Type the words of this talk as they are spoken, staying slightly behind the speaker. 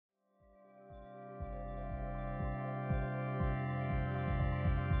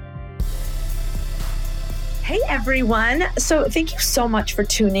everyone. So thank you so much for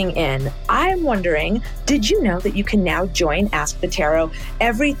tuning in. I'm wondering, did you know that you can now join Ask the Tarot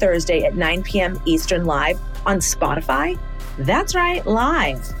every Thursday at 9 p.m. Eastern live on Spotify? That's right,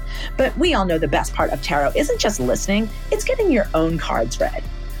 live. But we all know the best part of tarot isn't just listening, it's getting your own cards read.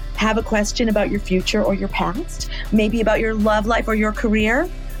 Have a question about your future or your past? Maybe about your love life or your career?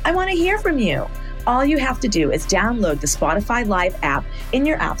 I want to hear from you. All you have to do is download the Spotify Live app in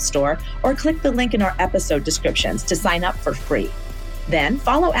your app store or click the link in our episode descriptions to sign up for free. Then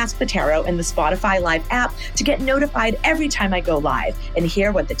follow Ask the Tarot in the Spotify Live app to get notified every time I go live and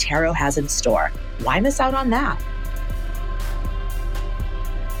hear what the tarot has in store. Why miss out on that?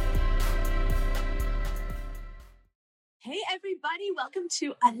 Hey everybody, welcome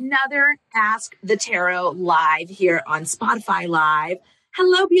to another Ask the Tarot live here on Spotify Live.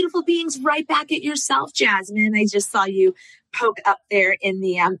 Hello, beautiful beings, right back at yourself, Jasmine. I just saw you poke up there in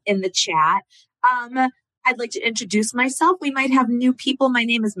the chat. I'd like to introduce myself. We might have new people. My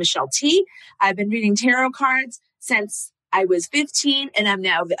name is Michelle T. I've been reading tarot cards since I was 15, and I'm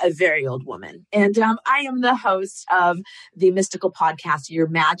now a very old woman. And I am the host of the mystical podcast, Your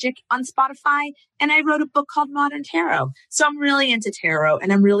Magic, on Spotify. And I wrote a book called Modern Tarot. So I'm really into tarot,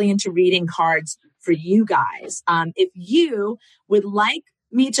 and I'm really into reading cards for you guys. If you would like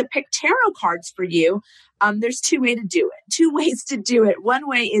me to pick tarot cards for you, there's two ways to do it. One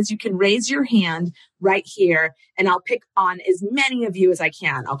way is you can raise your hand right here and I'll pick on as many of you as I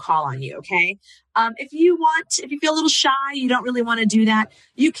can. I'll call on you. Okay. If you feel a little shy, you don't really want to do that,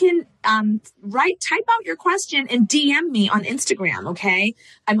 you can type out your question and DM me on Instagram. Okay.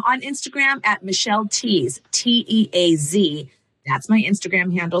 I'm on Instagram at Michelle Teaz, Teaz. That's my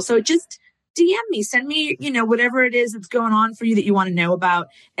Instagram handle. So just DM me, send me, whatever it is that's going on for you that you want to know about,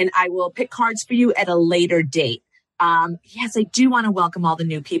 and I will pick cards for you at a later date. Yes, I do want to welcome all the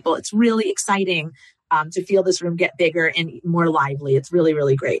new people. It's really exciting to feel this room get bigger and more lively. It's really,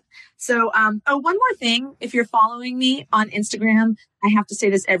 really great. So, one more thing. If you're following me on Instagram, I have to say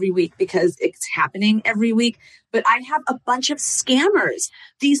this every week because it's happening every week, but I have a bunch of scammers.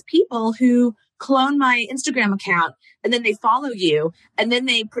 These people who clone my Instagram account and then they follow you and then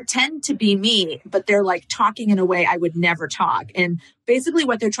they pretend to be me, but they're like talking in a way I would never talk. And basically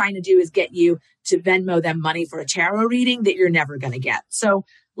what they're trying to do is get you to Venmo them money for a tarot reading that you're never going to get. So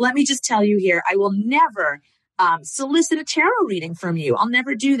let me just tell you here, I will never solicit a tarot reading from you. I'll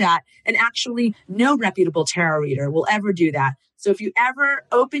never do that. And actually no reputable tarot reader will ever do that. So if you ever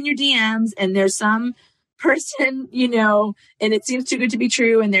open your DMs and there's some person, and it seems too good to be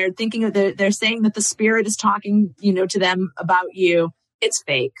true, and they're thinking they're saying that the spirit is talking, to them about you, it's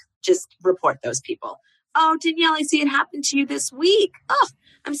fake. Just report those people. Oh, Danielle, I see it happened to you this week. Oh,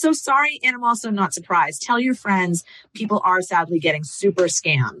 I'm so sorry. And I'm also not surprised. Tell your friends, people are sadly getting super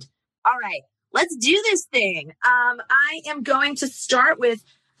scammed. All right, let's do this thing. I am going to start with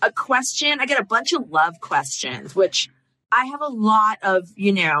a question. I get a bunch of love questions, which I have a lot of,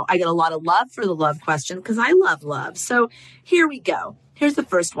 I get a lot of love for the love question because I love love. So here we go. Here's the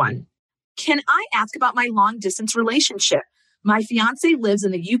first one. Can I ask about my long distance relationship? My fiance lives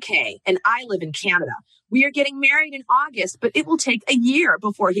in the UK and I live in Canada. We are getting married in August, but it will take a year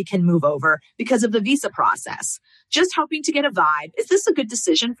before he can move over because of the visa process. Just hoping to get a vibe. Is this a good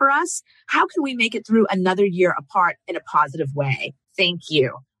decision for us? How can we make it through another year apart in a positive way? Thank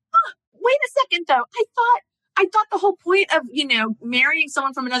you. Oh, wait a second though. I thought the whole point of, marrying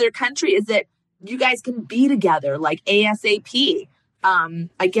someone from another country is that you guys can be together like ASAP.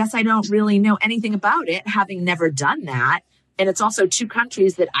 I guess I don't really know anything about it, having never done that. And it's also two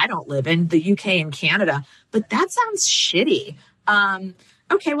countries that I don't live in, the UK and Canada. But that sounds shitty.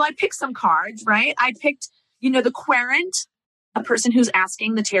 Okay, well, I picked some cards, right? I picked, the querent. A person who's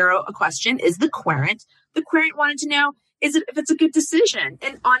asking the tarot a question is the querent. The querent wanted to know, if it's a good decision.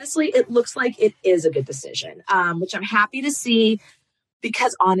 And honestly, it looks like it is a good decision, which I'm happy to see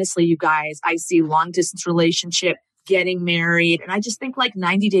because honestly, you guys, I see long distance relationship, getting married, and I just think like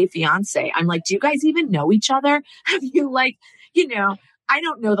 90 Day Fiance. I'm like, do you guys even know each other? Have you I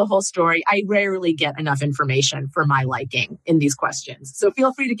don't know the whole story. I rarely get enough information for my liking in these questions. So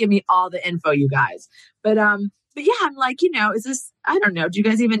feel free to give me all the info, you guys. But yeah, I'm like, is this, I don't know. Do you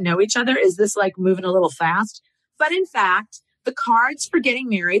guys even know each other? Is this like moving a little fast? But in fact, the cards for getting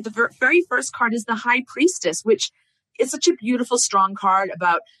married, the very first card is the High Priestess, which is such a beautiful, strong card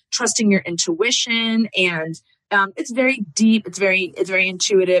about trusting your intuition. And it's very deep. It's very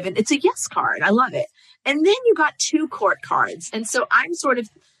intuitive. And it's a yes card. I love it. And then you got two court cards. And so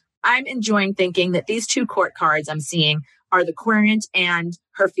I'm enjoying thinking that these two court cards I'm seeing are the querent and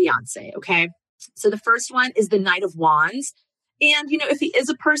her fiance. Okay. So the first one is the Knight of Wands. And, if he is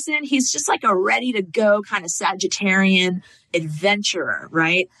a person, he's just like a ready to go kind of Sagittarian adventurer,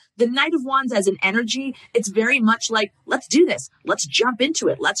 right? The Knight of Wands as an energy, it's very much like, let's do this. Let's jump into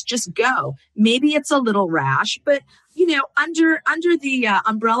it. Let's just go. Maybe it's a little rash, but under the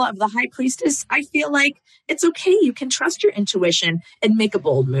umbrella of the High Priestess, I feel like it's okay. You can trust your intuition and make a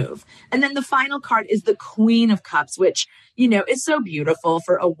bold move. And then the final card is the Queen of Cups, which, is so beautiful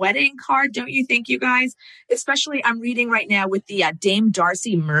for a wedding card, don't you think, you guys? Especially, I'm reading right now with the Dame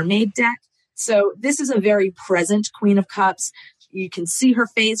Darcy Mermaid deck. So this is a very present Queen of Cups. You can see her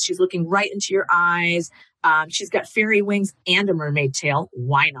face. She's looking right into your eyes. She's got fairy wings and a mermaid tail.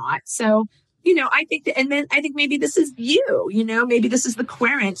 Why not? So, I think and then I think maybe this is you, maybe this is the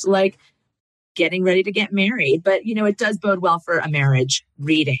querent, like getting ready to get married. But, it does bode well for a marriage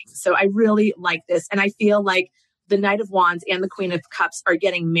reading. So I really like this. And I feel like the Knight of Wands and the Queen of Cups are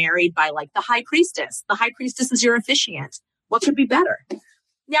getting married by like the High Priestess. The High Priestess is your officiant. What could be better?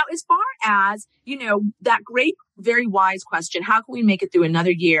 Now, as far as, that great, very wise question, how can we make it through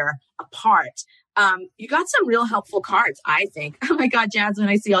another year apart? You got some real helpful cards, I think. Oh my God, Jasmine,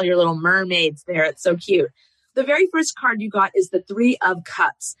 I see all your little mermaids there. It's so cute. The very first card you got is the Three of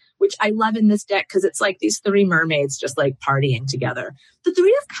Cups, which I love in this deck because it's like these three mermaids just like partying together. The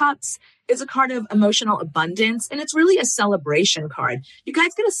Three of Cups is a card of emotional abundance, and it's really a celebration card. You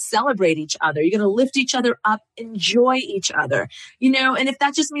guys got to celebrate each other. You got to lift each other up, enjoy each other, and if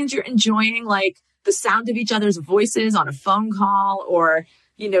that just means you're enjoying like the sound of each other's voices on a phone call or,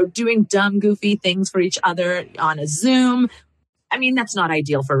 doing dumb, goofy things for each other on a Zoom. I mean, that's not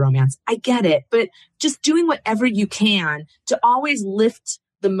ideal for romance. I get it, but just doing whatever you can to always lift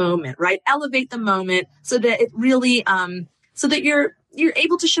the moment, right? Elevate the moment so that it really, so that you're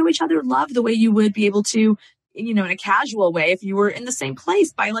able to show each other love the way you would be able to, in a casual way if you were in the same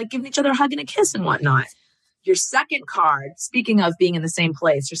place by like giving each other a hug and a kiss and whatnot. Your second card, speaking of being in the same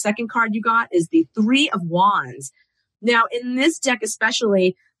place, your second card you got is the Three of Wands. Now, in this deck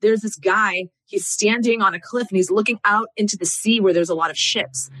especially, there's this guy, he's standing on a cliff and he's looking out into the sea where there's a lot of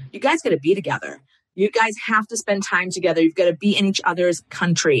ships. You guys got to be together. You guys have to spend time together. You've got to be in each other's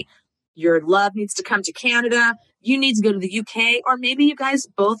country. Your love needs to come to Canada. You need to go to the UK, or maybe you guys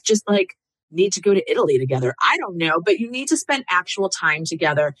both just like need to go to Italy together. I don't know, but you need to spend actual time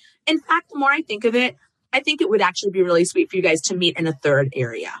together. In fact, the more I think of it, I think it would actually be really sweet for you guys to meet in a third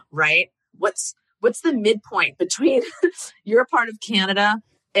area, right? What's the midpoint between your part of Canada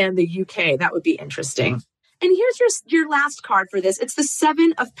and the UK? That would be interesting. And here's your last card for this. It's the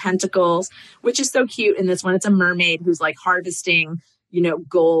Seven of Pentacles, which is so cute in this one. It's a mermaid who's like harvesting,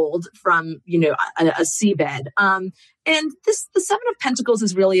 gold from, a seabed. And the Seven of Pentacles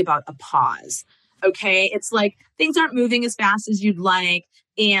is really about a pause. Okay. It's like things aren't moving as fast as you'd like.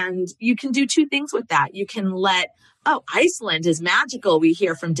 And you can do two things with that. You can Iceland is magical. We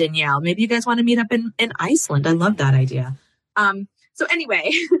hear from Danielle. Maybe you guys want to meet up in Iceland. I love that idea. So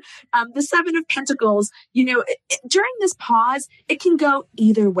anyway, the Seven of Pentacles, during this pause, it can go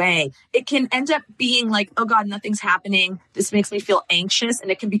either way. It can end up being like, oh God, nothing's happening. This makes me feel anxious.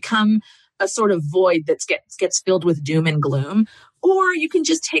 And it can become a sort of void that gets filled with doom and gloom. Or you can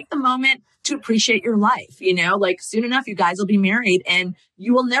just take the moment to appreciate your life. Like soon enough, you guys will be married and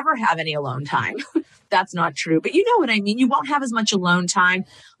you will never have any alone time. That's not true, but you know what I mean? You won't have as much alone time.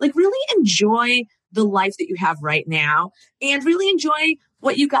 Like really enjoy the life that you have right now and really enjoy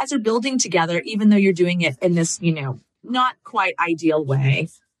what you guys are building together, even though you're doing it in this, not quite ideal way.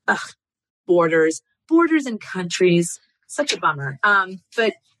 Ugh, borders and countries, such a bummer.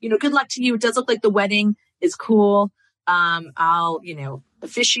 But good luck to you. It does look like the wedding is cool. I'll,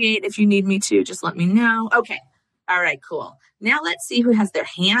 officiate if you need me to, just let me know. Okay. All right, cool. Now let's see who has their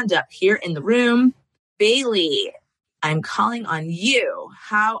hand up here in the room. Bailey, I'm calling on you.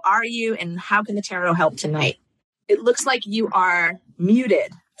 How are you and how can the tarot help tonight? It looks like you are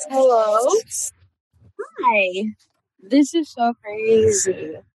muted. Hello? Hi. This is so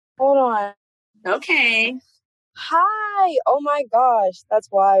crazy. Hold on. Okay. Hi. Oh my gosh.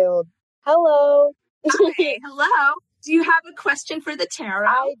 That's wild. Hello. Hi. Hello. Do you have a question for the tarot?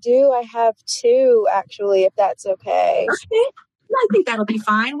 I do. I have two, actually, if that's okay. Okay. I think that'll be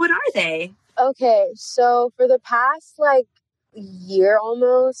fine. What are they? Okay. So for the past, year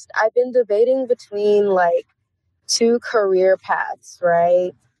almost, I've been debating between, two career paths,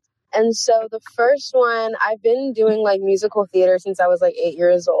 right? And so the first one, I've been doing, musical theater since I was, 8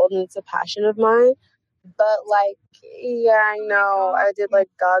 years old, and it's a passion of mine. But, yeah, I know. I did,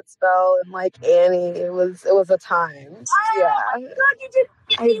 Godspell and, Annie. It was a time. Oh, yeah. God, you did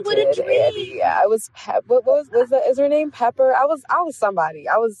Annie. What a dream. Annie. Yeah, I was what was that? Is her name Pepper? I was somebody.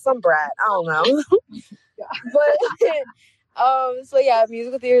 I was some brat. I don't know. So yeah,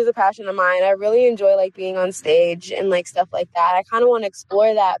 musical theater is a passion of mine. I really enjoy like being on stage and like stuff like that. I kind of want to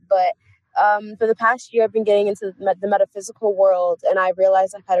explore that, but for the past year, I've been getting into the metaphysical world, and I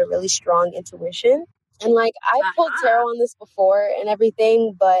realized I've had a really strong intuition. And like I pulled tarot on this before and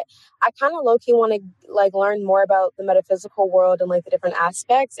everything, but I kind of low key want to like learn more about the metaphysical world and like the different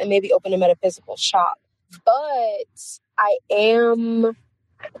aspects, and maybe open a metaphysical shop. But I am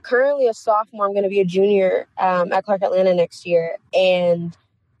currently a sophomore. I'm going to be a junior at Clark Atlanta next year, and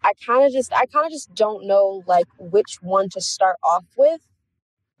I kind of just don't know like which one to start off with.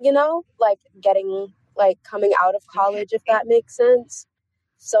 You know, like coming out of college, if that makes sense.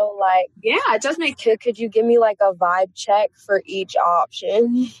 So like, yeah, it does make. Could you give me like a vibe check for each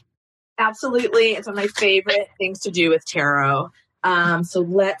option? Absolutely, it's one of my favorite things to do with tarot. So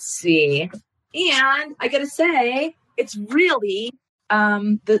let's see, and I gotta say, it's really.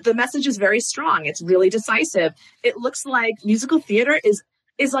 The message is very strong. It's really decisive. It looks like musical theater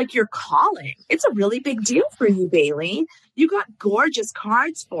is like your calling. It's a really big deal for you, Bailey. You got gorgeous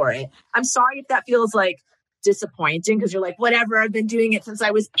cards for it. I'm sorry if that feels like disappointing because you're like, whatever, I've been doing it since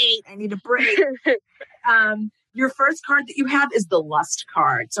I was 8. I need a break. Your first card that you have is the Lust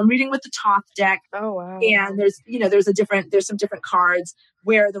card. So I'm reading with the Toth deck. Oh wow. And there's some different cards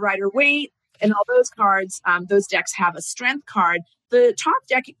where the Rider-Waite and all those cards, those decks have a Strength card. The Toth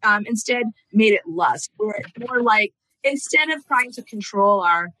deck instead made it Lust, where it's more like, instead of trying to control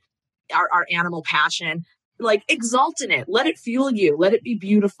our animal passion, like exalt in it, let it fuel you, let it be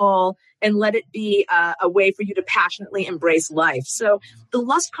beautiful, and let it be a way for you to passionately embrace life. So the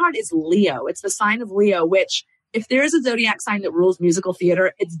Lust card is Leo. It's the sign of Leo, which if there is a zodiac sign that rules musical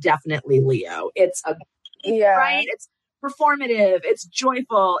theater, it's definitely Leo. It's right. It's performative. It's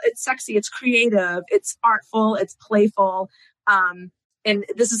joyful. It's sexy. It's creative. It's artful. It's playful. And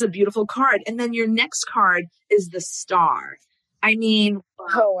this is a beautiful card. And then your next card is the Star. I mean,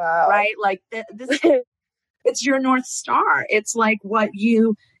 oh wow, right? Like this, it's your North Star. It's like what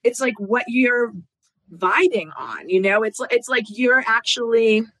you're vibing on. You know, it's like you're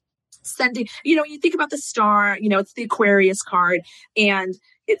actually sending. You know, you think about the star. You know, it's the Aquarius card, and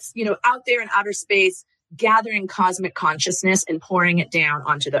it's, you know, out there in outer space, gathering cosmic consciousness and pouring it down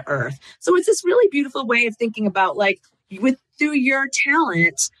onto the earth. So it's this really beautiful way of thinking about, like, through your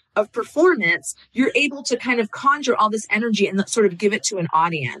talent of performance, you're able to kind of conjure all this energy and sort of give it to an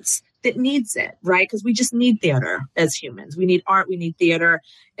audience that needs it, right? Because we just need theater as humans. We need art, we need theater.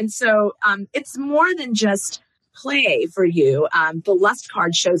 And so it's more than just play for you. The Lust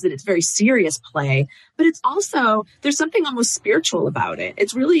card shows that it's very serious play, but it's also, there's something almost spiritual about it.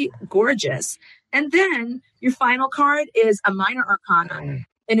 It's really gorgeous. And then your final card is a minor arcana,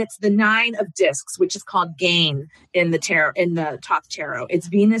 and it's the 9 of discs, which is called Gain in the tarot, in the Toth tarot. It's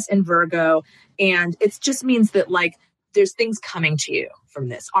Venus and Virgo, and it just means that, like, there's things coming to you from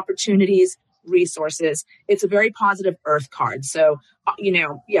this, opportunities, resources. It's a very positive Earth card. So, you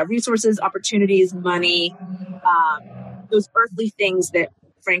know, yeah, resources, opportunities, money, those earthly things that,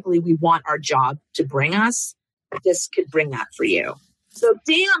 frankly, we want our job to bring us. This could bring that for you. So,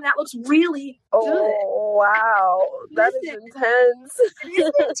 damn, that looks really good. Oh, wow. That is intense. It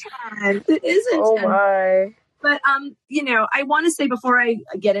is intense. It is intense. Oh, my. But, you know, I want to say, before I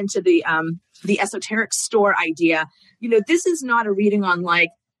get into the esoteric store idea, you know, this is not a reading on,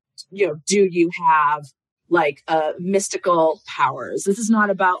 like, you know, do you have, like, mystical powers? This is not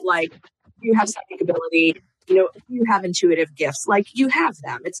about, like, you have psychic ability, you know, you have intuitive gifts. Like, you have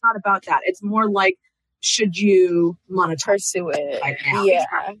them. It's not about that. It's more like, should you pursue it right now? Yeah.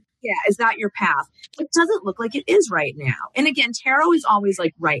 Yeah. Is that your path? It doesn't look like it is right now. And again, tarot is always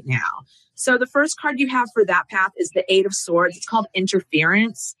like right now. So the first card you have for that path is the 8 of Swords. It's called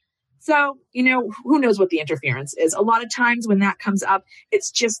Interference. So, you know, who knows what the interference is? A lot of times when that comes up,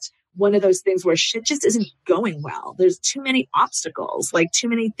 it's just one of those things where shit just isn't going well. There's too many obstacles, like too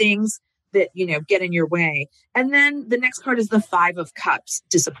many things that, you know, get in your way. And then the next card is the 5 of Cups,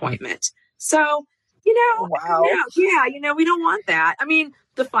 Disappointment. So, you know, wow. Yeah, you know, we don't want that. I mean,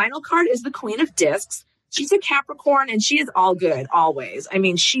 the final card is the Queen of Discs. She's a Capricorn, and she is all good, always. I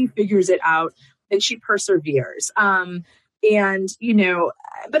mean, she figures it out, and she perseveres. And, you know,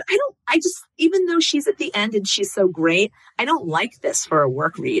 but even though she's at the end and she's so great, I don't like this for a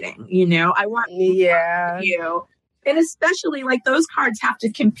work reading. You know, I want you. And especially, like, those cards have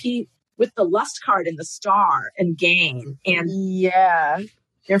to compete with the Lust card and the Star and Gain. And yeah.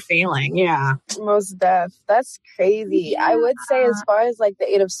 They're failing. Yeah. Most def. That's crazy. Yeah. I would say, as far as like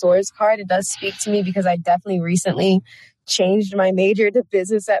the 8 of Swords card, it does speak to me because I definitely recently changed my major to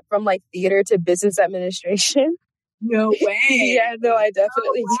from like theater to business administration. No way. Yeah, no, I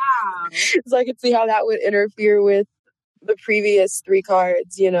definitely. Oh, wow. So I could see how that would interfere with the previous three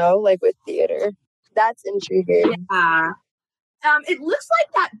cards, you know, like with theater. That's intriguing. Yeah. It looks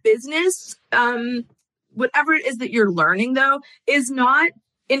like that business, whatever it is that you're learning though, is not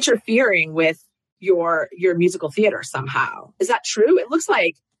interfering with your musical theater somehow. Is that true? It looks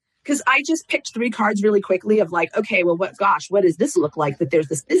like, because I just picked three cards really quickly of like, okay, well, what does this look like that there's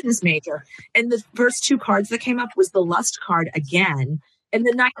this business major? And the first two cards that came up was the Lust card again and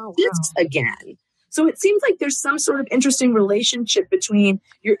the Nine of Discs again. So it seems like there's some sort of interesting relationship between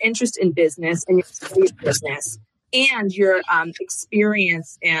your interest in business and your business and your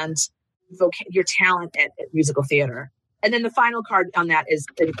experience and your talent at musical theater. And then the final card on that is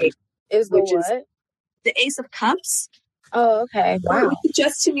the Ace of Cups. Oh, okay. Wow. It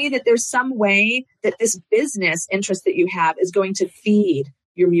suggests to me that there's some way that this business interest that you have is going to feed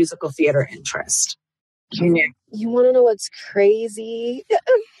your musical theater interest. You want to know what's crazy?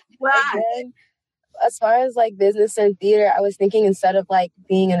 What? Again, as far as like business and theater, I was thinking instead of like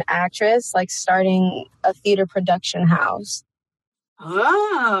being an actress, like starting a theater production house.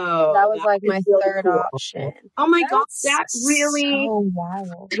 Oh, that was like my third option. Oh my God, that really so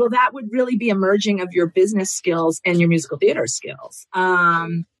wild. Well, that would really be a merging of your business skills and your musical theater skills.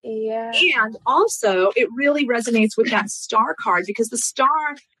 Yeah. And also, it really resonates with that star card because the star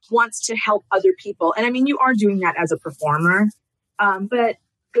wants to help other people. And I mean, you are doing that as a performer, but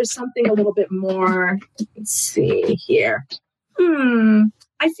there's something a little bit more. Let's see here.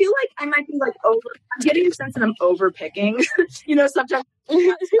 I feel like I might be like I'm getting a sense that I'm over picking. Sometimes I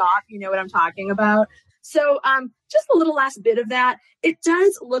can't stop. You know what I'm talking about. So just a little last bit of that. It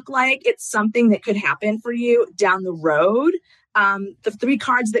does look like it's something that could happen for you down the road. The three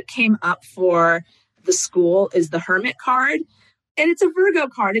cards that came up for the school is the Hermit card. And it's a Virgo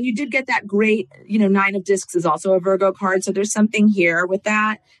card. And you did get that great, Nine of Discs is also a Virgo card. So there's something here with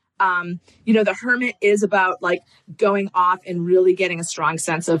that. The Hermit is about like going off and really getting a strong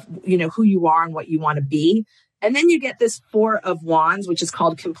sense of, who you are and what you want to be. And then you get this Four of Wands, which is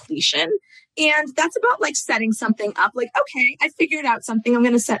called completion. And that's about like setting something up. Like, okay, I figured out something. I'm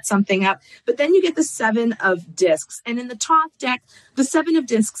going to set something up. But then you get the Seven of Discs. And in the Thoth deck, the Seven of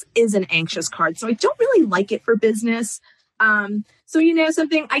Discs is an anxious card. So I don't really like it for business.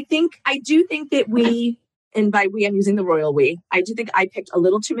 Something I do think that we, and by we, I'm using the royal we, I do think I picked a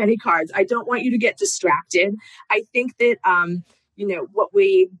little too many cards. I don't want you to get distracted. I think that,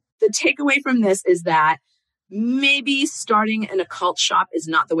 the takeaway from this is that maybe starting an occult shop is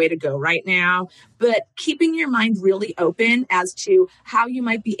not the way to go right now, but keeping your mind really open as to how you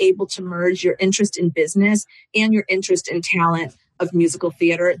might be able to merge your interest in business and your interest in talent of musical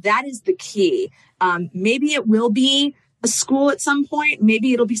theater. That is the key. Maybe it will be a school at some point.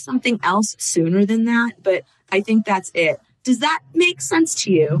 Maybe it'll be something else sooner than that, but I think that's it. Does that make sense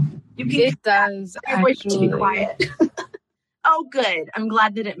to you? It does. To be quiet. Oh, good. I'm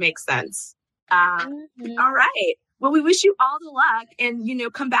glad that it makes sense. All right. Well, we wish you all the luck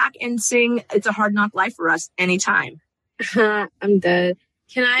and, come back and sing It's a Hard Knock Life for us anytime. I'm dead.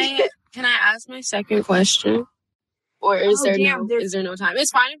 Can I ask my second question? Or is there no time?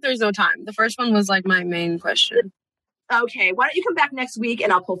 It's fine if there's no time. The first one was like my main question. Okay. Why don't you come back next week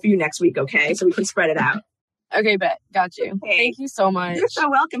and I'll pull for you next week, okay? So we can spread it out. Okay, bet. Got you. Okay. Thank you so much. You're so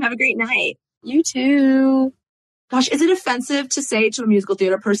welcome. Have a great night. You too. Gosh, is it offensive to say to a musical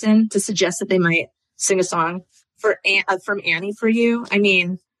theater person to suggest that they might sing a song from Annie for you? I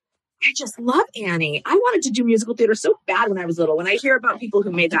mean, I just love Annie. I wanted to do musical theater so bad when I was little. When I hear about people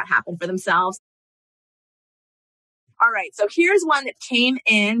who made that happen for themselves. All right, so here's one that came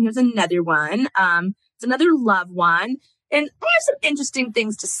in. Here's another one. It's another love one. And I have some interesting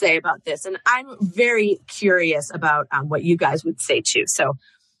things to say about this. And I'm very curious about what you guys would say too. So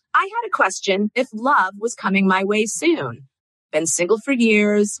I had a question if love was coming my way soon. Been single for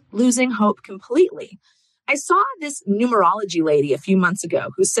years, losing hope completely. I saw this numerology lady a few months ago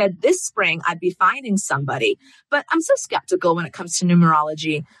who said this spring I'd be finding somebody, but I'm so skeptical when it comes to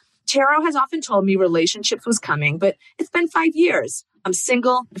numerology. Tarot has often told me relationships was coming, but it's been 5 years. I'm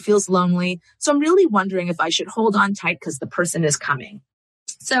single, it feels lonely, so I'm really wondering if I should hold on tight because the person is coming.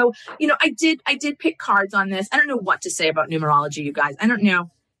 So, I did pick cards on this. I don't know what to say about numerology, you guys. I don't know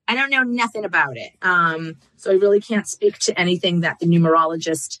nothing about it. So I really can't speak to anything that the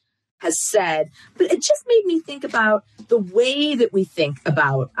numerologist has said, but it just made me think about the way that we think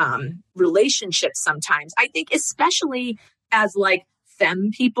about relationships sometimes. I think especially as like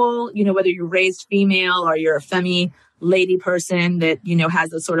femme people, whether you're raised female or you're a femme lady person that, has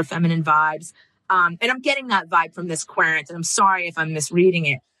those sort of feminine vibes. And I'm getting that vibe from this querent, and I'm sorry if I'm misreading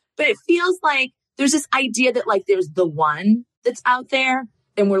it, but it feels like there's this idea that like there's the one that's out there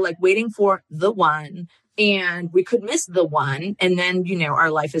and we're like waiting for the one. and we could miss the one. And then,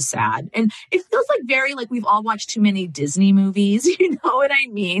 our life is sad. And it feels like very like we've all watched too many Disney movies. You know what I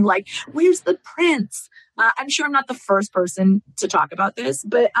mean? Like, where's the prince? I'm sure I'm not the first person to talk about this,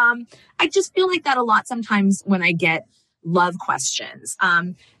 but I just feel like that a lot sometimes when I get love questions.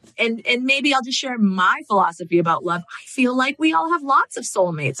 And maybe I'll just share my philosophy about love. I feel like we all have lots of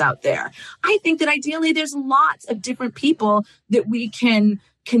soulmates out there. I think that ideally there's lots of different people that we can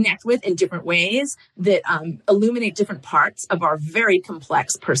connect with in different ways that illuminate different parts of our very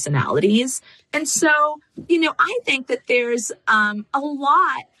complex personalities. And so, I think that there's a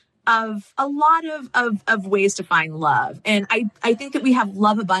lot of ways to find love. And I think that we have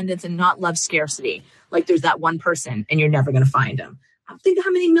love abundance and not love scarcity. Like there's that one person and you're never going to find them. Think of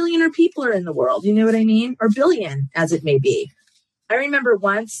how many millionaire people are in the world. You know what I mean? Or billion, as it may be. I remember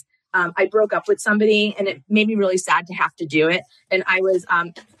once I broke up with somebody and it made me really sad to have to do it. And I was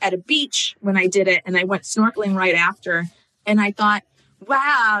at a beach when I did it and I went snorkeling right after. And I thought,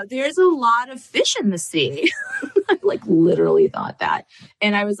 wow, there's a lot of fish in the sea. I like literally thought that.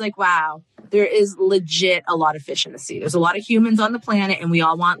 And I was like, wow, there is legit a lot of fish in the sea. There's a lot of humans on the planet and we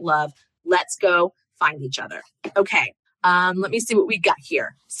all want love. Let's go find each other. Okay. Let me see what we got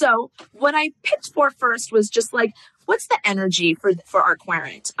here. So what I picked for first was just like, what's the energy for our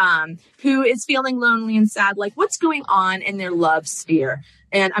querent, who is feeling lonely and sad? Like what's going on in their love sphere?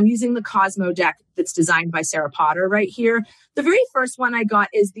 And I'm using the Cosmo deck that's designed by Sarah Potter right here. The very first one I got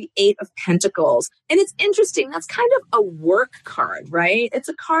is the 8 of Pentacles. And it's interesting. That's kind of a work card, right? It's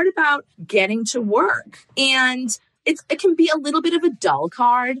a card about getting to work. And it can be a little bit of a dull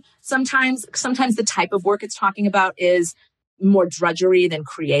card. Sometimes the type of work it's talking about is more drudgery than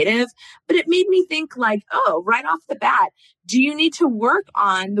creative. But it made me think like, oh, right off the bat, do you need to work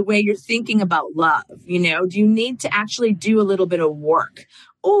on the way you're thinking about love? Do you need to actually do a little bit of work?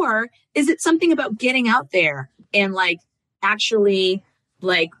 Or is it something about getting out there and like actually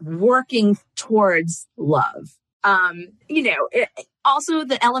like working towards love? Also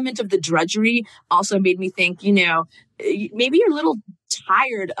the element of the drudgery also made me think, maybe you're a little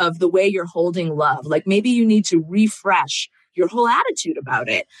tired of the way you're holding love. Like maybe you need to refresh your whole attitude about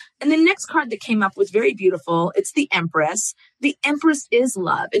it. And the next card that came up was very beautiful. It's the Empress. The Empress is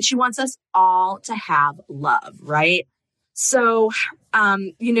love, and she wants us all to have love, right? So,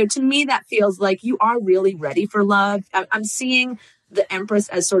 to me, that feels like you are really ready for love. I'm seeing the Empress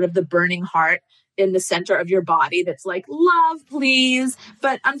as sort of the burning heart in the center of your body that's like, love, please.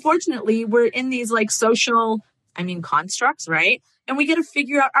 But unfortunately, we're in these like social, constructs, right? And we got to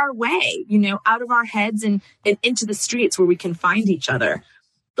figure out our way, out of our heads and into the streets where we can find each other.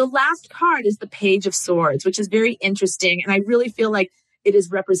 The last card is the Page of Swords, which is very interesting. And I really feel like it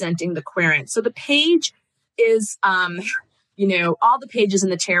is representing the querent. So the page is, all the pages in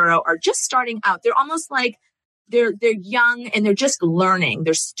the tarot are just starting out. They're almost like they're young and they're just learning.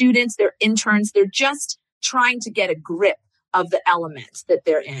 They're students, they're interns. They're just trying to get a grip of the element that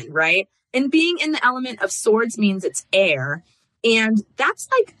they're in, right? And being in the element of swords means it's air. And that's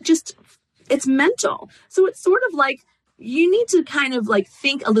like it's mental. So it's sort of like you need to kind of like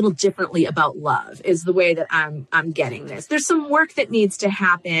think a little differently about love is the way that I'm getting this. There's some work that needs to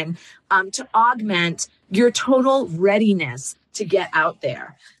happen to augment your total readiness to get out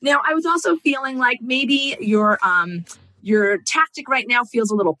there. Now, I was also feeling like maybe your tactic right now feels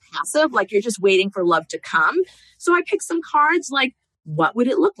a little passive, like you're just waiting for love to come. So I picked some cards like, what would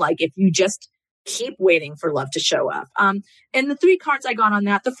it look like if you just keep waiting for love to show up? And the 3 cards I got on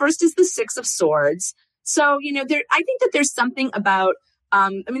that, the first is the 6 of Swords. So, I think that there's something about,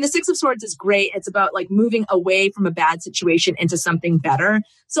 the 6 of Swords is great. It's about like moving away from a bad situation into something better.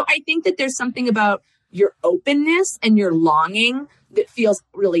 So I think that there's something about your openness and your longing that feels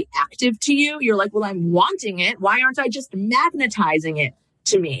really active to you. You're like, well, I'm wanting it. Why aren't I just magnetizing it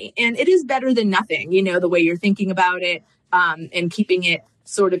to me? And it is better than nothing, the way you're thinking about it, and keeping it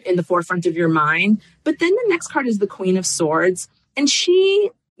sort of in the forefront of your mind. But then the next card is the Queen of Swords. And she,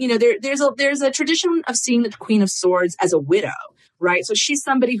 there's a tradition of seeing the Queen of Swords as a widow, right? So she's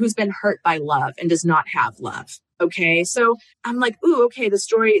somebody who's been hurt by love and does not have love. Okay. So I'm like, ooh, okay. The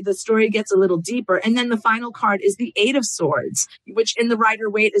story gets a little deeper. And then the final card is the 8 of Swords, which in the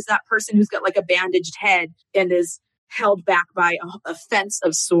Rider-Waite is that person who's got like a bandaged head and is held back by a fence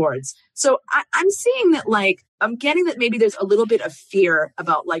of swords. So I'm seeing that like, I'm getting that maybe there's a little bit of fear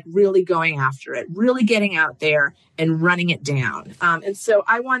about like really going after it, really getting out there and running it down. And so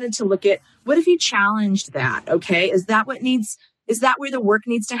I wanted to look at, what if you challenged that? Okay. Is that where the work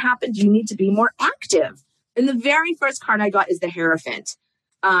needs to happen? Do you need to be more active? And the very first card I got is the Hierophant.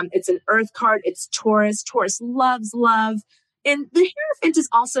 It's an earth card. It's Taurus. Taurus loves love. And the Hierophant is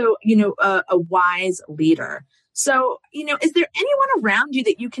also, a wise leader. So, is there anyone around you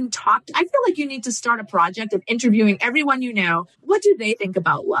that you can talk to? I feel like you need to start a project of interviewing everyone you know. What do they think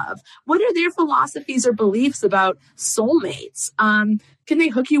about love? What are their philosophies or beliefs about soulmates? Can they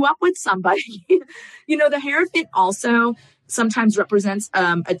hook you up with somebody? The Hierophant also sometimes represents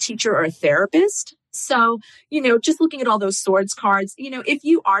a teacher or a therapist. So, just looking at all those swords cards, if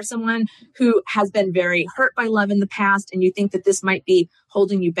you are someone who has been very hurt by love in the past and you think that this might be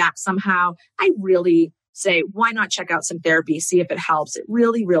holding you back somehow, I really say, why not check out some therapy, see if it helps? It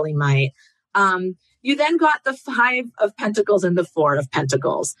really, really might. You then got the Five of Pentacles and the Four of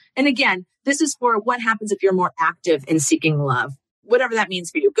Pentacles. And again, this is for what happens if you're more active in seeking love, whatever that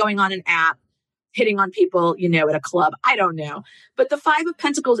means for you, going on an app, hitting on people, at a club. I don't know. But the Five of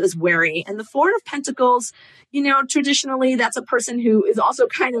Pentacles is wary. And the Four of Pentacles, traditionally, that's a person who is also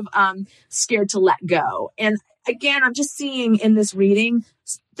kind of scared to let go. And again, I'm just seeing in this reading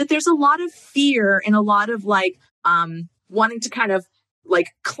that there's a lot of fear and a lot of wanting to kind of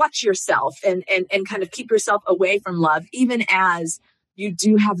clutch yourself and kind of keep yourself away from love, even as you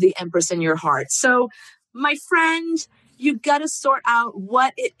do have the Empress in your heart. So, my friend, you've got to sort out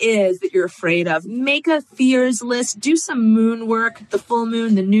what it is that you're afraid of. Make a fears list, do some moon work, the full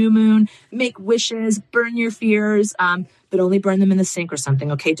moon, the new moon, make wishes, burn your fears, but only burn them in the sink or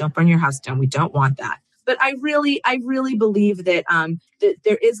something. Okay, don't burn your house down. We don't want that. But I really believe that that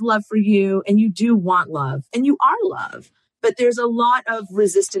there is love for you, and you do want love, and you are love. But there's a lot of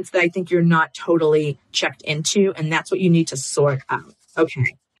resistance that I think you're not totally checked into, and that's what you need to sort out.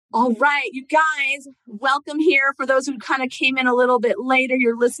 Okay. All right, you guys, welcome here. For those who kind of came in a little bit later,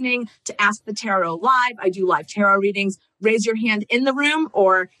 you're listening to Ask the Tarot Live. I do live tarot readings. Raise your hand in the room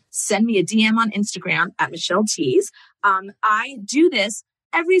or send me a DM on Instagram at Michelle Tees. I do this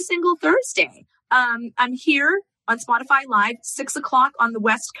every single Thursday. I'm here on Spotify Live, 6 o'clock on the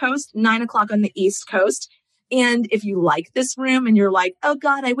West Coast, 9 o'clock on the East Coast. And if you like this room and you're like, oh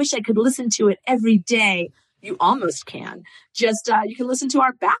God, I wish I could listen to it every day, you almost can. Just, you can listen to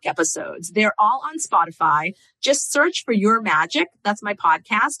our back episodes. They're all on Spotify. Just search for Your Magic. That's my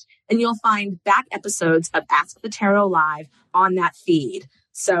podcast. And you'll find back episodes of Ask the Tarot Live on that feed.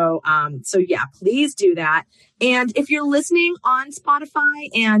 So yeah, please do that. And if you're listening on Spotify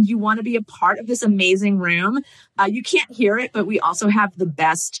and you want to be a part of this amazing room, you can't hear it, but we also have the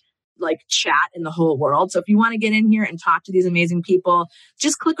best chat in the whole world. So if you want to get in here and talk to these amazing people,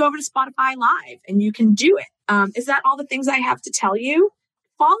 just click over to Spotify Live and you can do it. Is that all the things I have to tell you?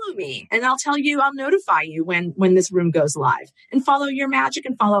 Follow me and I'll notify you when this room goes live, and follow Your Magic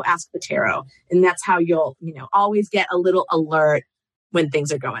and follow Ask the Tarot. And that's how you'll, always get a little alert when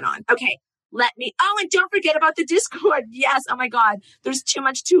things are going on. Okay. And don't forget about the Discord. Yes. Oh my God. There's too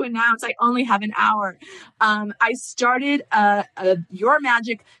much to announce. I only have an hour. I started a Your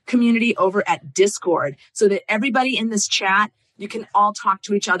Magic community over at Discord so that everybody in this chat, you can all talk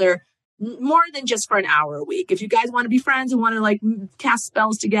to each other more than just for an hour a week. If you guys want to be friends and want to cast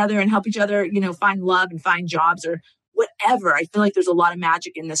spells together and help each other, find love and find jobs or whatever, I feel like there's a lot of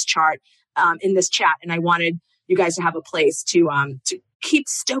magic in this in this chat. And I wanted you guys to have a place to keep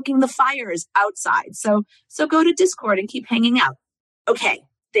stoking the fires outside. So go to Discord and keep hanging out. Okay,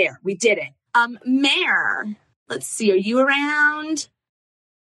 there, we did it. Mare, let's see, are you around?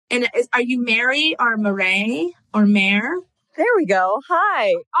 And are you Mary or Marae or Mare? There we go.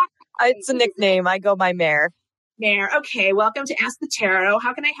 Hi. It's a nickname. I go by Mare. Mare. Okay, welcome to Ask the Tarot.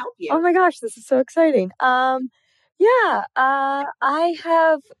 How can I help you? Oh my gosh, this is so exciting. I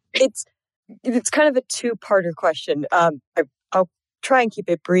have, it's kind of a two-parter question. I'll try and keep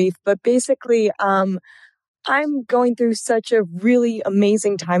it brief, but basically, I'm going through such a really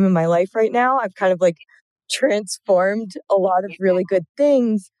amazing time in my life right now. I've kind of transformed a lot of really good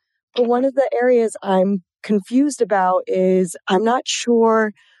things. But one of the areas I'm confused about is I'm not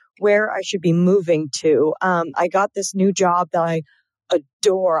sure where I should be moving to. I got this new job that I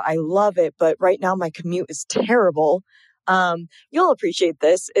adore. I love it. But right now my commute is terrible. You'll appreciate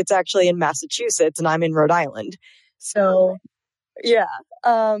this. It's actually in Massachusetts and I'm in Rhode Island. So yeah.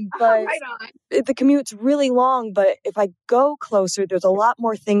 But right on. The commute's really long, but if I go closer, there's a lot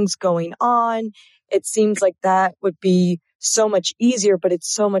more things going on. It seems like that would be so much easier, but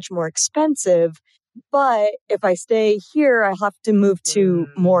it's so much more expensive. But if I stay here, I have to move to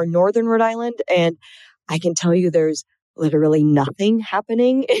more northern Rhode Island. And I can tell you there's literally nothing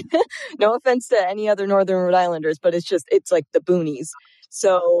happening. No offense to any other northern Rhode Islanders, but it's like the boonies.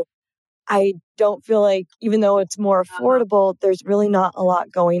 So I don't feel like, even though it's more affordable, there's really not a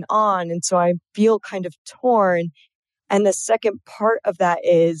lot going on. And so I feel kind of torn. And the second part of that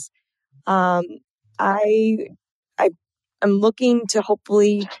is, I I'm looking to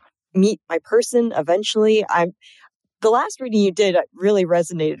hopefully meet my person eventually. The last reading you did really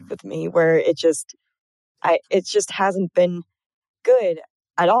resonated with me, where it just hasn't been good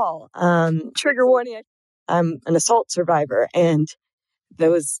at all. Trigger warning, I'm an assault survivor, and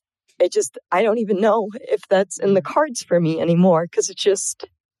I don't even know if that's in the cards for me anymore, because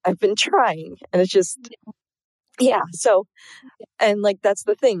I've been trying, and it's just, yeah. So, and like, that's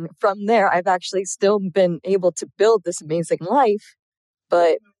the thing. From there, I've actually still been able to build this amazing life,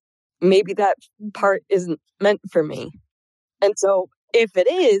 but maybe that part isn't meant for me. And so if it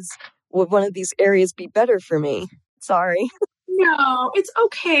is, would one of these areas be better for me? Sorry. No, it's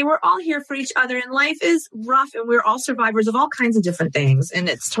okay. We're all here for each other, and life is rough, and we're all survivors of all kinds of different things. And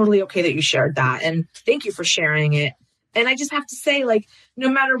it's totally okay that you shared that. And thank you for sharing it. And I just have to say, like, no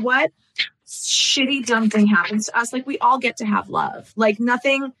matter what shitty, dumb thing happens to us, like, we all get to have love. Like,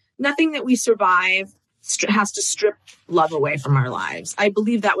 nothing that we survive has to strip love away from our lives. I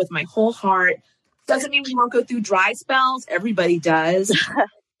believe that with my whole heart. Doesn't mean we won't go through dry spells. Everybody does.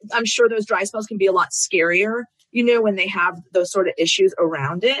 I'm sure those dry spells can be a lot scarier, when they have those sort of issues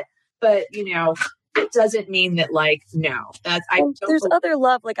around it. But, it doesn't mean that, like, no. There's other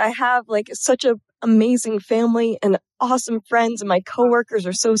love. Like, I have, like, such a amazing family and awesome friends, and my coworkers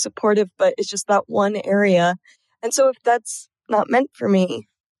are so supportive, but it's just that one area. And so if that's not meant for me,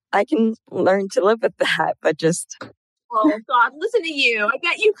 I can learn to live with that, but just... Oh, God, listen to you. I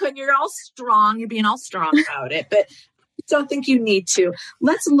bet you could. You're all strong. You're being all strong about it, but I don't think you need to.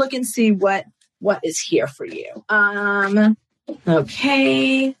 Let's look and see what is here for you.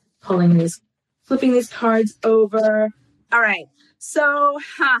 Okay. Flipping these cards over. All right. So,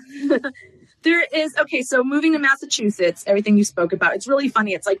 so moving to Massachusetts, everything you spoke about, it's really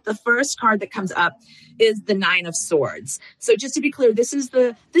funny. It's like the first card that comes up is the Nine of Swords. So just to be clear, this is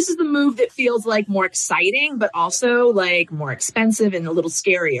the move that feels like more exciting, but also like more expensive and a little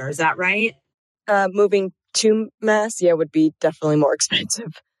scarier. Is that right? Moving to Mass, would be definitely more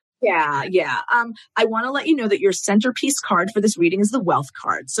expensive. Yeah. I want to let you know that your centerpiece card for this reading is the Wealth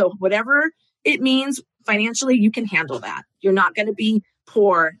card. So whatever it means financially, you can handle that. You're not going to be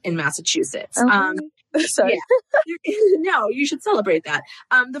poor in Massachusetts. Sorry. Yeah. No, you should celebrate that.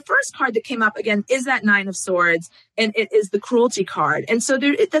 The first card that came up again is that Nine of Swords, and it is the Cruelty card. And so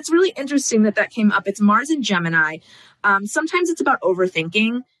that's really interesting that came up. It's Mars and Gemini. Sometimes it's about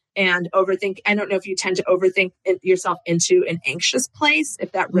overthinking. And I don't know if you tend to overthink yourself into an anxious place,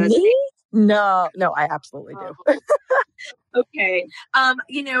 if that resonates. Me? No, I absolutely do. Okay.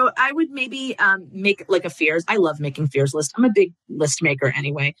 I would maybe make like a fears. I love making fears list. I'm a big list maker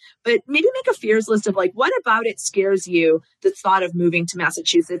anyway, but maybe make a fears list of like, what about it scares you, the thought of moving to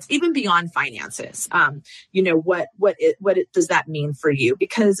Massachusetts, even beyond finances? What does that mean for you?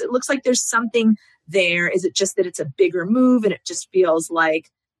 Because it looks like there's something there. Is it just that it's a bigger move and it just feels like,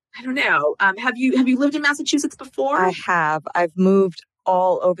 I don't know. Have you lived in Massachusetts before? I have. I've moved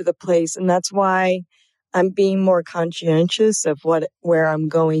all over the place, and that's why I'm being more conscientious of where I'm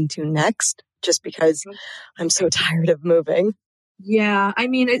going to next, just because I'm so tired of moving. Yeah, I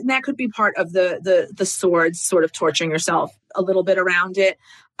mean, that could be part of the swords sort of torturing yourself a little bit around it.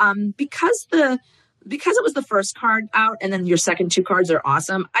 Because it was the first card out and then your second two cards are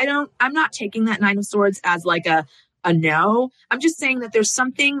awesome. I'm not taking that Nine of Swords as like a no. I'm just saying that there's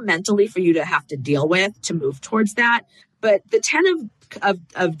something mentally for you to have to deal with to move towards that. But the 10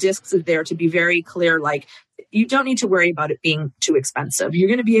 of discs is there to be very clear. Like, you don't need to worry about it being too expensive. You're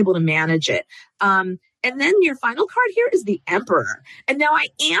going to be able to manage it. And then your final card here is the Emperor. And now I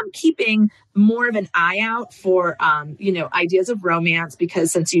am keeping more of an eye out for, ideas of romance,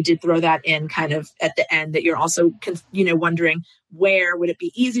 because since you did throw that in kind of at the end, that you're also, wondering where would it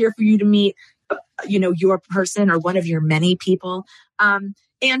be easier for you to meet, your person or one of your many people. And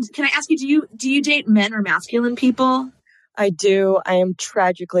can I ask you, do you date men or masculine people? I do. I am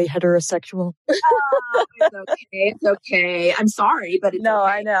tragically heterosexual. Oh, it's okay. I'm sorry, but it's no,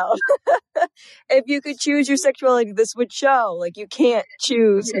 okay. I know. If you could choose your sexuality, this would show. Like, you can't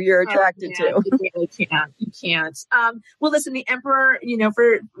choose who you're attracted to. You can't. Well, listen, the Emperor,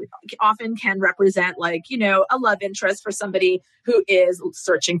 often can represent like, a love interest for somebody who is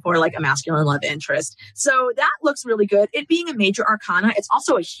searching for like a masculine love interest. So that looks really good. It being a major arcana, it's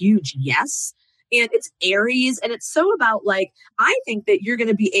also a huge yes. And it's Aries, and it's so about like, I think that you're going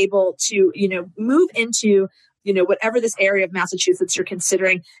to be able to, move into, whatever this area of Massachusetts you're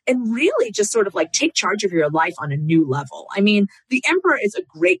considering, and really just sort of like take charge of your life on a new level. I mean, the Emperor is a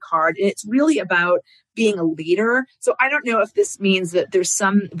great card, and it's really about being a leader. So I don't know if this means that there's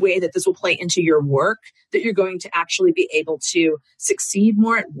some way that this will play into your work, that you're going to actually be able to succeed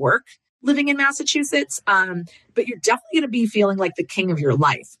more at work. living in Massachusetts. But you're definitely going to be feeling like the king of your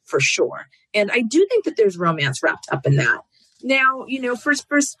life for sure. And I do think that there's romance wrapped up in that. Now,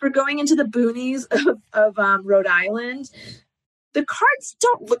 for going into the boonies of Rhode Island, the cards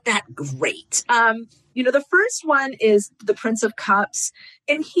don't look that great. The first one is the Prince of Cups,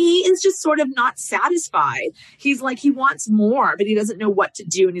 and he is just sort of not satisfied. He's like, he wants more, but he doesn't know what to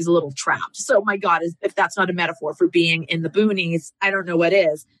do, and he's a little trapped. So, my God, if that's not a metaphor for being in the boonies, I don't know what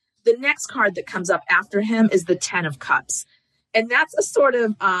is. The next card that comes up after him is the Ten of Cups. And that's a sort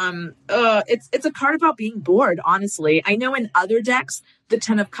of, it's a card about being bored, honestly. I know in other decks, the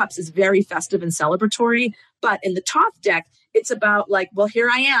Ten of Cups is very festive and celebratory, but in the Thoth deck, it's about like, well, here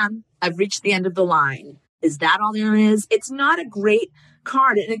I am. I've reached the end of the line. Is that all there is? It's not a great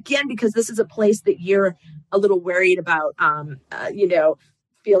card. And again, because this is a place that you're a little worried about,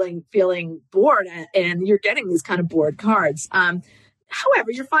 feeling bored, and you're getting these kind of bored cards.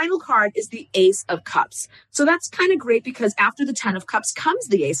 However, your final card is the Ace of Cups. So that's kind of great because after the Ten of Cups comes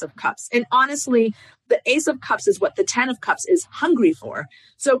the Ace of Cups. And honestly, the Ace of Cups is what the Ten of Cups is hungry for.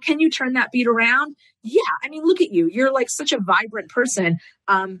 So can you turn that beat around? Yeah. I mean, look at you. You're like such a vibrant person.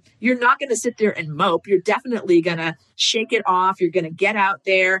 You're not going to sit there and mope. You're definitely going to shake it off. You're going to get out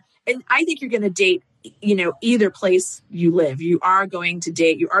there. And I think you're going to date, either place you live. You are going to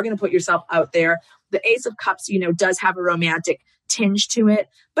date. You are going to put yourself out there. The Ace of Cups, does have a romantic tinge to it,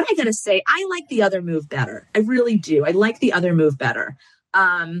 but I gotta say, I like the other move better. I really do. I like the other move better,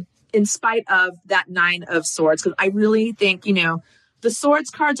 in spite of that Nine of Swords, because I really think, the Swords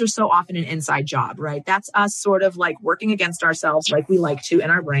cards are so often an inside job, right? That's us sort of like working against ourselves like we like to in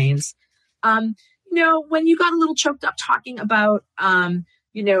our brains. When you got a little choked up talking about,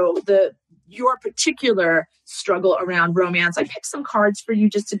 your particular struggle around romance, I picked some cards for you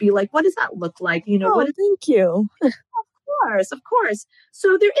just to be like, what does that look like? Thank you. Of course.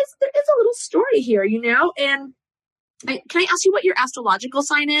 So there is a little story here, and can I ask you what your astrological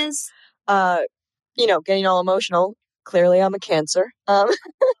sign is? Getting all emotional. Clearly I'm a Cancer. Oh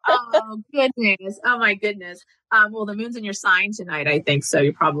goodness. Oh my goodness. Well, the moon's in your sign tonight, I think. So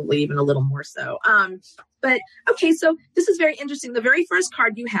you're probably even a little more so. But okay. So this is very interesting. The very first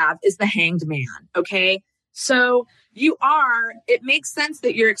card you have is the Hanged Man. Okay. So it makes sense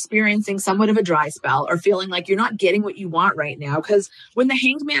that you're experiencing somewhat of a dry spell or feeling like you're not getting what you want right now. Because when the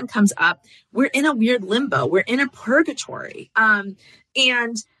Hanged Man comes up, we're in a weird limbo. We're in a purgatory. And,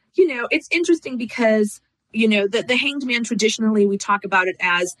 it's interesting because, the Hanged Man, traditionally, we talk about it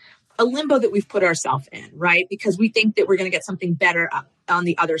as a limbo that we've put ourselves in, right? Because we think that we're going to get something better on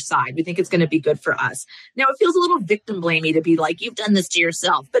the other side. We think it's going to be good for us. Now, it feels a little victim blamey to be like, you've done this to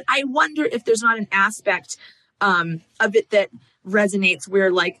yourself. But I wonder if there's not an aspect of it that resonates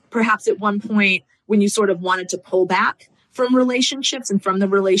where, like, perhaps at one point when you sort of wanted to pull back from relationships and from the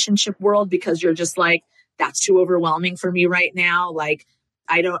relationship world because you're just like, that's too overwhelming for me right now. Like,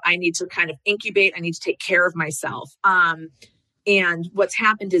 I need to kind of incubate. I need to take care of myself. And what's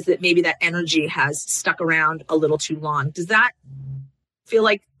happened is that maybe that energy has stuck around a little too long. Does that feel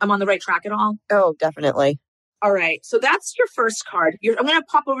like I'm on the right track at all? Oh, definitely. All right. So that's your first card. I'm going to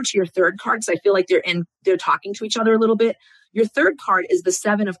pop over to your third card because I feel like they're talking to each other a little bit. Your third card is the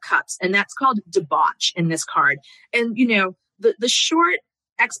Seven of Cups, and that's called debauch in this card. And, the short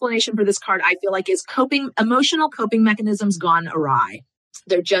explanation for this card, I feel like, is emotional coping mechanisms gone awry.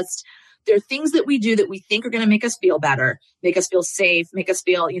 They're things that we do that we think are going to make us feel better, make us feel safe, make us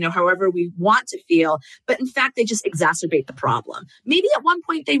feel, however we want to feel. But in fact, they just exacerbate the problem. Maybe at one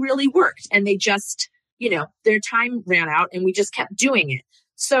point they really worked and they just, their time ran out and we just kept doing it.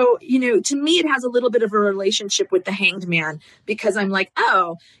 So, to me, it has a little bit of a relationship with the Hanged Man because I'm like,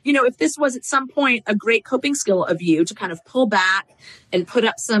 if this was at some point a great coping skill of you to kind of pull back and put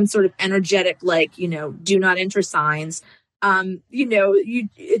up some sort of energetic, like, do not enter signs,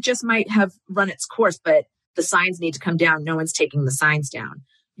 it just might have run its course, but the signs need to come down. No one's taking the signs down.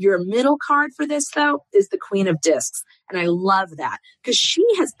 Your middle card for this, though, is the Queen of Discs. And I love that because she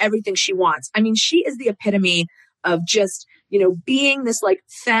has everything she wants. I mean, she is the epitome of just, being this like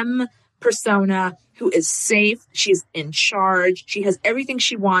femme persona who is safe. She's in charge. She has everything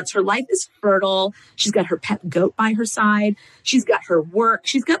she wants. Her life is fertile. She's got her pet goat by her side. She's got her work.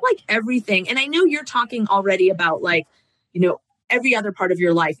 She's got like everything. And I know you're talking already about like, every other part of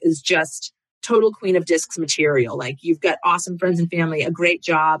your life is just total Queen of Discs material. Like you've got awesome friends and family, a great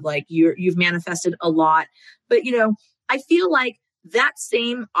job. Like you've manifested a lot, but I feel like that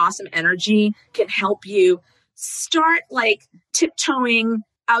same awesome energy can help you start like tiptoeing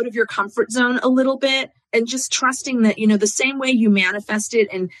out of your comfort zone a little bit and just trusting that, the same way you manifested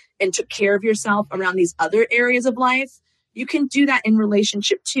and took care of yourself around these other areas of life, you can do that in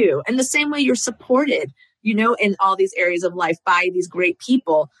relationship too. And the same way you're supported, in all these areas of life by these great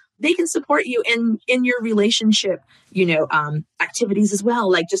people, they can support you in your relationship, activities as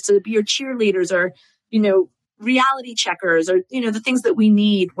well, like just to be your cheerleaders or, reality checkers or, the things that we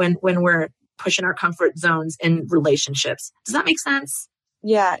need when we're pushing our comfort zones in relationships. Does that make sense?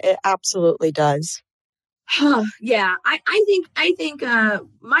 Yeah, it absolutely does. Yeah, I think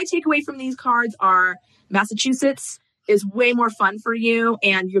my takeaway from these cards are Massachusetts is way more fun for you,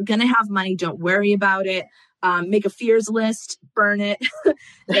 and you're gonna have money. Don't worry about it. Make a fears list, burn it,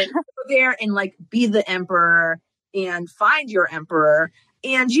 and go there and like be the emperor and find your emperor,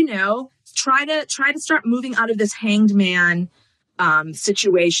 and try to start moving out of this hanged man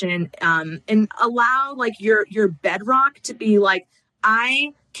situation, and allow like your bedrock to be like,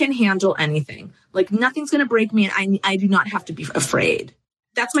 I can handle anything. Like nothing's going to break me, and I do not have to be afraid.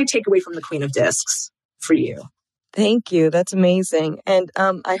 That's my takeaway from the Queen of Discs for you. Thank you. That's amazing. And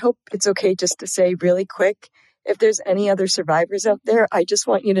I hope it's okay just to say really quick, if there's any other survivors out there, I just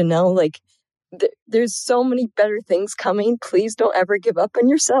want you to know, like, there's so many better things coming. Please don't ever give up on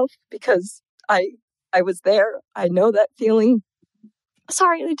yourself, because I was there. I know that feeling.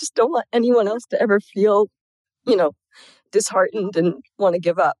 Sorry, I just don't want anyone else to ever feel, disheartened and want to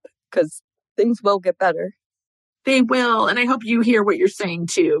give up, because things will get better. They will, and I hope you hear what you're saying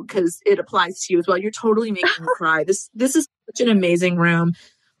too, because it applies to you as well. You're totally making me cry. This is such an amazing room.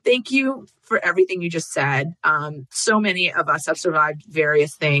 Thank you for everything you just said. So many of us have survived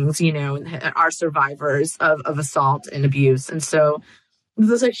various things, and are survivors of assault and abuse, and so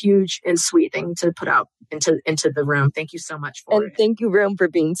this is a huge and sweet thing to put out into the room. Thank you so much for it. And thank you, Room, for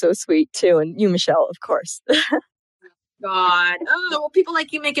being so sweet too, and you, Michelle, of course. God. Oh, well, people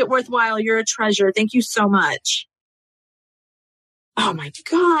like you make it worthwhile. You're a treasure. Thank you so much. Oh my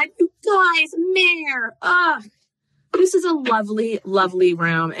God, you guys, Mare. This is a lovely, lovely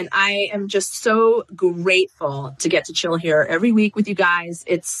room. And I am just so grateful to get to chill here every week with you guys.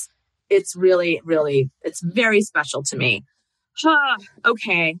 It's really, really, it's very special to me.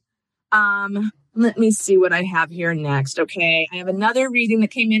 Okay. Let me see what I have here next. Okay. I have another reading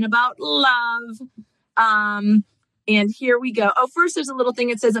that came in about love. And here we go. Oh, first there's a little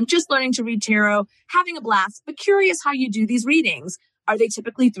thing. It says, I'm just learning to read tarot, having a blast, but curious how you do these readings. Are they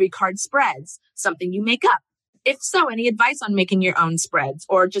typically 3-card spreads? Something you make up? If so, any advice on making your own spreads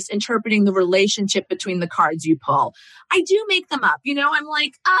or just interpreting the relationship between the cards you pull? I do make them up. I'm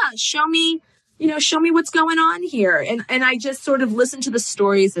like, show me what's going on here. And I just sort of listen to the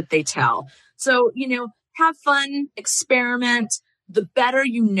stories that they tell. So, have fun, experiment. The better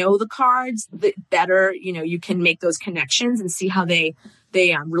you know the cards, the better, you can make those connections and see how they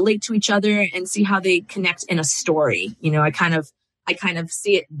relate to each other and see how they connect in a story. I kind of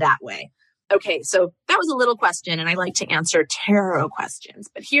see it that way. Okay, so that was a little question, and I like to answer tarot questions.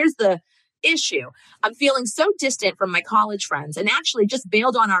 But here's the issue. I'm feeling so distant from my college friends and actually just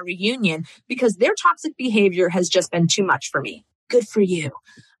bailed on our reunion because their toxic behavior has just been too much for me. Good for you.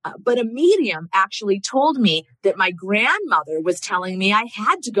 But a medium actually told me that my grandmother was telling me I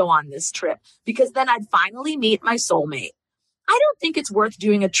had to go on this trip because then I'd finally meet my soulmate. I don't think it's worth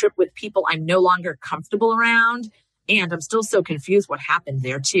doing a trip with people I'm no longer comfortable around. And I'm still so confused what happened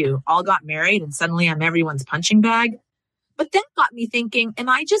there too. All got married and suddenly I'm everyone's punching bag. But that got me thinking, am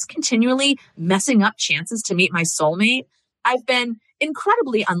I just continually messing up chances to meet my soulmate? I've been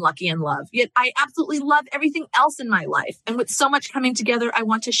incredibly unlucky in love, yet I absolutely love everything else in my life. And with so much coming together, I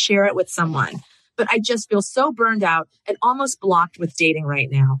want to share it with someone. But I just feel so burned out and almost blocked with dating right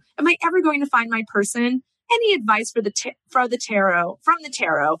now. Am I ever going to find my person? Any advice for the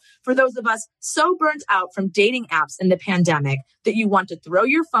tarot for those of us so burnt out from dating apps in the pandemic that you want to throw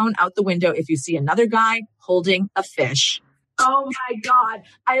your phone out the window if you see another guy holding a fish? Oh my God,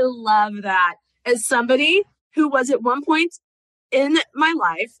 I love that. As somebody who was at one point in my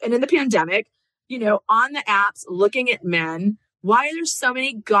life and in the pandemic, on the apps looking at men, why are there so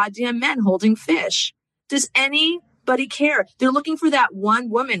many goddamn men holding fish? Does anybody care? They're looking for that one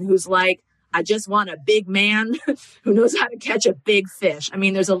woman who's like, I just want a big man who knows how to catch a big fish. I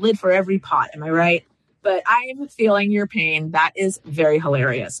mean, there's a lid for every pot. Am I right? But I'm feeling your pain. That is very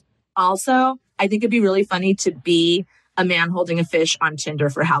hilarious. Also, I think it'd be really funny to be a man holding a fish on Tinder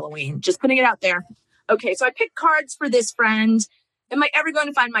for Halloween. Just putting it out there. Okay, so I picked cards for this friend. Am I ever going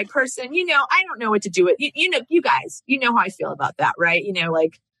to find my person? I don't know what to do with you guys. You know how I feel about that, right?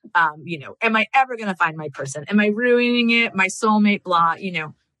 Am I ever going to find my person? Am I ruining it? My soulmate, blah,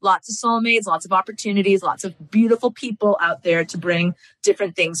 lots of soulmates, lots of opportunities, lots of beautiful people out there to bring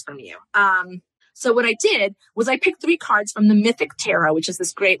different things from you. So what I did was I picked 3 cards from the Mythic Tarot, which is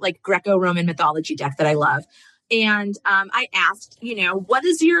this great like Greco-Roman mythology deck that I love. And I asked, what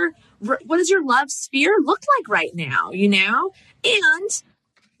does your love sphere look like right now? And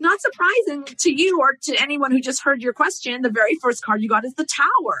not surprising to you or to anyone who just heard your question, the very first card you got is the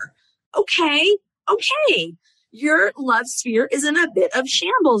Tower. Okay. Your love sphere is in a bit of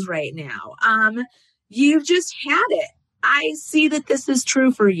shambles right now. You've just had it. I see that this is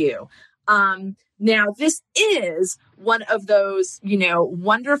true for you. Now, this is one of those,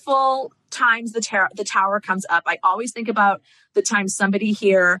 wonderful times the Tower comes up. I always think about the time somebody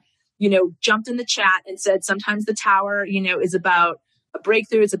here, jumped in the chat and said, sometimes the Tower, is about a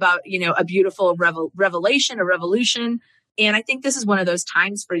breakthrough. It's about, a beautiful revelation, a revolution. And I think this is one of those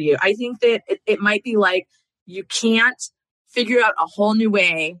times for you. I think that it might be like you can't figure out a whole new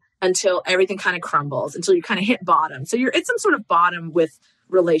way until everything kind of crumbles, until you kind of hit bottom. So you're at some sort of bottom with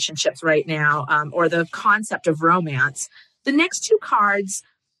relationships right now, or the concept of romance. The next two cards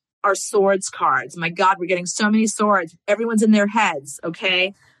are swords cards. My God, we're getting so many swords. Everyone's in their heads,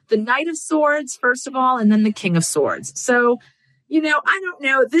 okay? The Knight of Swords, first of all, and then the King of Swords. So, I don't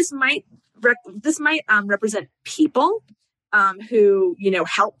know. This might represent people who,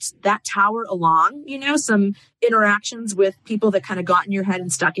 helped that tower along, some interactions with people that kind of got in your head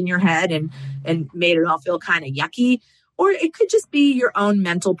and stuck in your head and made it all feel kind of yucky. Or it could just be your own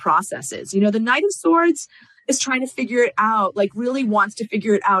mental processes. The Knight of Swords is trying to figure it out, like really wants to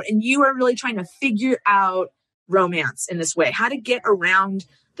figure it out. And you are really trying to figure out romance in this way, how to get around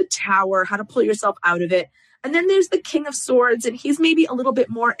the tower, how to pull yourself out of it. And then there's the King of Swords, and he's maybe a little bit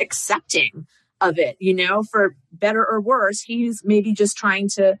more accepting of it, for better or worse. He's maybe just trying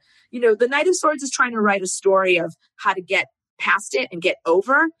to, the Knight of Swords is trying to write a story of how to get past it and get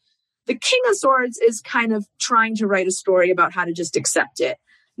over. The King of Swords is kind of trying to write a story about how to just accept it.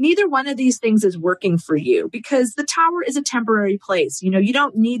 Neither one of these things is working for you because the tower is a temporary place. You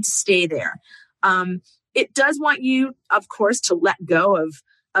don't need to stay there. It does want you, of course, to let go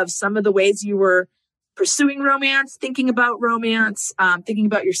of some of the ways you were pursuing romance, thinking about romance, thinking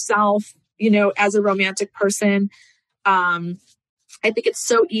about yourself, as a romantic person. I think it's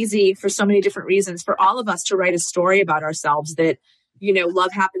so easy for so many different reasons for all of us to write a story about ourselves that,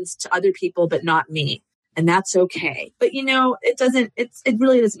 love happens to other people, but not me. And that's okay. But, it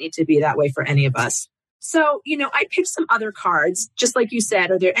really doesn't need to be that way for any of us. So, I picked some other cards, just like you said.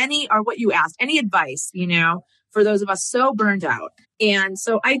 Are there any, or what you asked, any advice, for those of us so burned out? And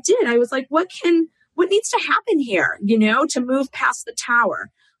so I did. I was like, what needs to happen here, to move past the tower?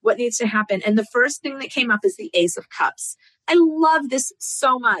 What needs to happen? And the first thing that came up is the Ace of Cups. I love this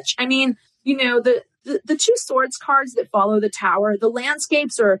so much. I mean, the two swords cards that follow the tower, the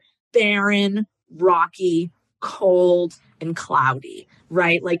landscapes are barren, rocky, cold, and cloudy,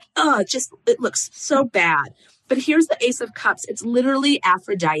 right? Like, it looks so bad. But here's the Ace of Cups. It's literally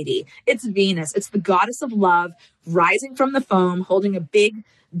Aphrodite. It's Venus. It's the goddess of love rising from the foam, holding a big,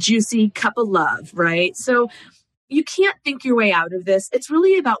 juicy cup of love, right? So you can't think your way out of this. It's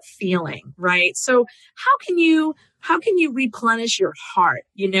really about feeling, right? So how can you replenish your heart,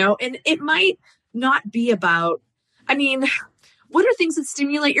 And it might not be about, what are things that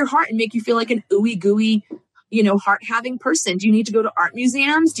stimulate your heart and make you feel like an ooey gooey, heart-having person? Do you need to go to art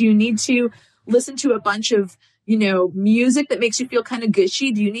museums? Do you need to listen to a bunch of, music that makes you feel kind of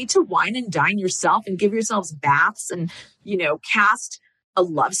gushy? Do you need to wine and dine yourself and give yourselves baths and, cast a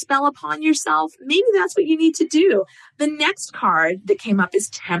love spell upon yourself? Maybe that's what you need to do. The next card that came up is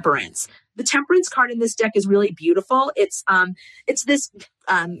Temperance. The Temperance card in this deck is really beautiful. It's this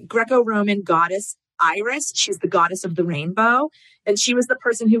Greco-Roman goddess, Iris. She's the goddess of the rainbow. And she was the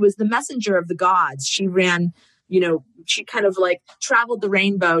person who was the messenger of the gods. She ran, she kind of like traveled the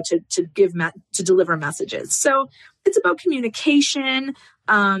rainbow to deliver messages. So it's about communication.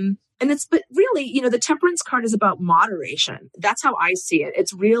 But really, the Temperance card is about moderation. That's how I see it.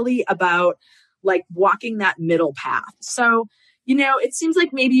 It's really about like walking that middle path. So, it seems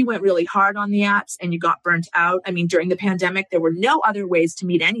like maybe you went really hard on the apps and you got burnt out. I mean, during the pandemic, there were no other ways to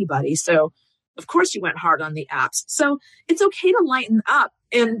meet anybody. So of course you went hard on the apps. So it's okay to lighten up.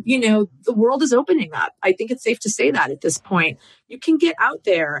 And, the world is opening up. I think it's safe to say that at this point. You can get out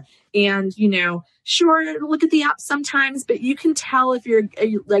there and, sure, look at the apps sometimes, but you can tell if are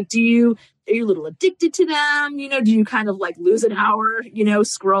you a little addicted to them? Do you kind of like lose an hour,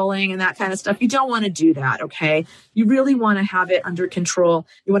 scrolling and that kind of stuff? You don't want to do that, okay? You really want to have it under control.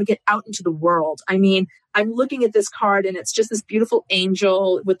 You want to get out into the world. I mean, I'm looking at this card and it's just this beautiful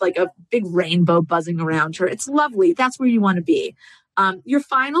angel with like a big rainbow buzzing around her. It's lovely. That's where you want to be. Your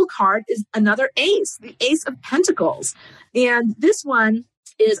final card is another ace, the Ace of Pentacles. And this one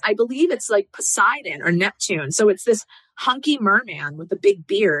is, I believe it's like Poseidon or Neptune. So it's this hunky merman with a big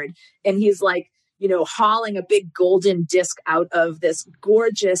beard. And he's like, hauling a big golden disc out of this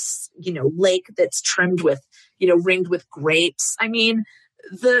gorgeous, lake that's trimmed with, ringed with grapes. I mean,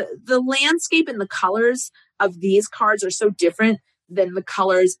 the landscape and the colors of these cards are so different than the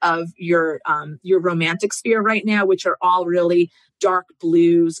colors of your romantic sphere right now, which are all really dark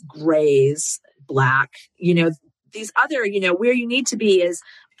blues, grays, black. These other, where you need to be is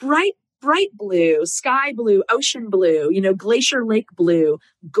bright blue, sky blue, ocean blue, glacier lake blue,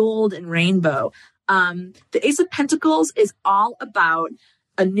 gold, and rainbow. The Ace of Pentacles is all about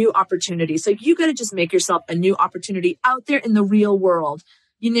a new opportunity. So you got to just make yourself a new opportunity out there in the real world.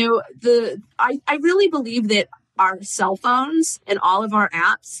 I really believe that our cell phones and all of our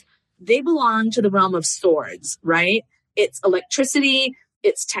apps, they belong to the realm of swords, right? It's electricity,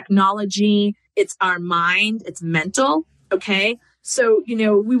 it's technology, it's our mind, it's mental. Okay. So, we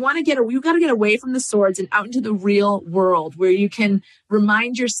got to get away from the swords and out into the real world where you can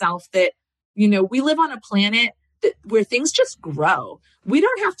remind yourself that, we live on a planet where things just grow. We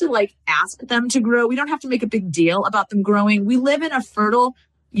don't have to ask them to grow. We don't have to make a big deal about them growing. We live in a fertile,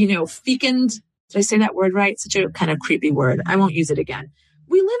 fecund. Did I say that word right? Such a kind of creepy word. I won't use it again.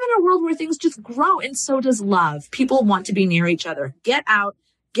 We live in a world where things just grow, and so does love. People want to be near each other. Get out,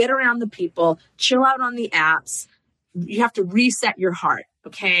 get around the people, chill out on the apps. You have to reset your heart.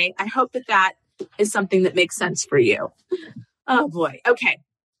 Okay. I hope that is something that makes sense for you. Oh boy. Okay.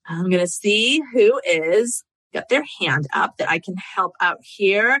 I'm going to see who is got their hand up that I can help out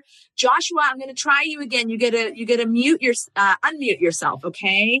here. Joshua, I'm going to try you again. You get to unmute yourself.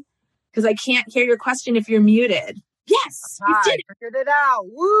 Okay. Because I can't hear your question if you're muted. Yes, you did it. Figured it out.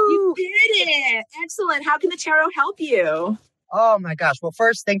 Woo! You did it. Excellent. How can the tarot help you? Oh my gosh. Well,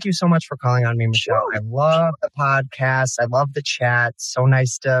 first, thank you so much for calling on me, Michelle. Sure. I love the podcast. I love the chat. So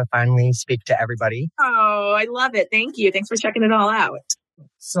nice to finally speak to everybody. Oh, I love it. Thank you. Thanks for checking it all out.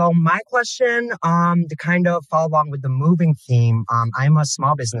 So my question, to kind of follow along with the moving theme, I'm a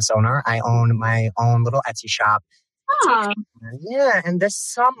small business owner. I own my own little Etsy shop. Ah. Yeah, and this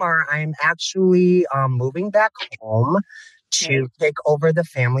summer I'm actually moving back home to take over the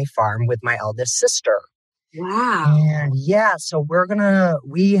family farm with my eldest sister. Wow. And yeah, so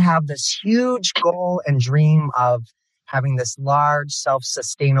we have this huge goal and dream of having this large,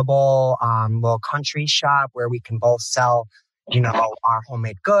 self-sustainable little country shop where we can both sell, our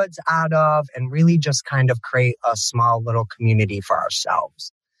homemade goods out of and really just kind of create a small little community for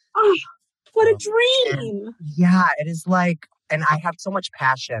ourselves. Oh, what a dream. Yeah, it is and I have so much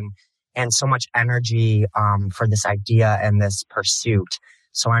passion and so much energy for this idea and this pursuit.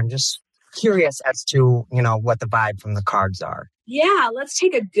 So I'm just curious as to, what the vibe from the cards are. Yeah, let's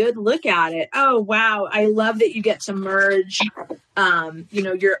take a good look at it. Oh, wow. I love that you get to merge,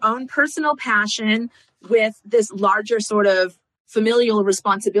 your own personal passion with this larger sort of familial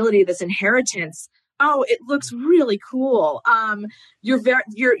responsibility, this inheritance. Oh, it looks really cool.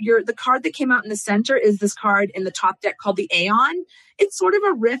 The card that came out in the center is this card in the top deck called the Aeon. It's sort of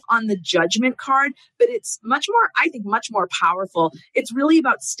a riff on the Judgment card, but it's much more powerful. It's really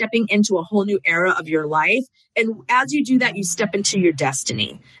about stepping into a whole new era of your life. And as you do that, you step into your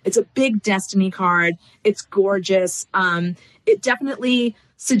destiny. It's a big destiny card. It's gorgeous. It definitely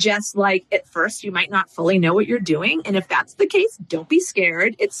suggests at first you might not fully know what you're doing. And if that's the case, don't be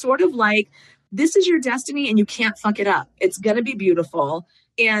scared. It's sort of like, this is your destiny and you can't fuck it up. It's going to be beautiful.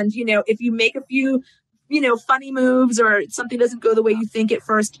 And, if you make a few, funny moves or something doesn't go the way you think at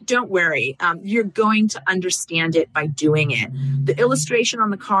first, don't worry. You're going to understand it by doing it. The illustration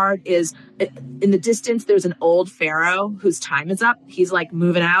on the card is in the distance, there's an old pharaoh whose time is up. He's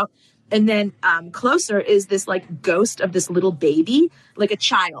moving out. And then closer is this ghost of this little baby, like a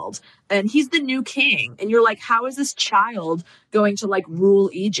child. And he's the new king. And you're like, how is this child going to rule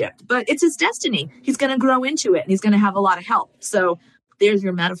Egypt? But it's his destiny. He's going to grow into it and he's going to have a lot of help. So there's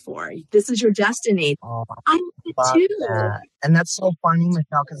your metaphor. This is your destiny. Oh, I love it too. That. And that's so funny,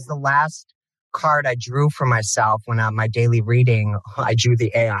 Michelle, because the last card I drew for myself when on my daily reading, I drew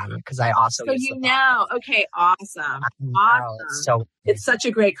the Aeon because I also. So okay, awesome, awesome. So it's such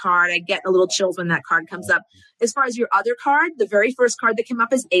a great card. I get a little chills when that card comes up. As far as your other card, the very first card that came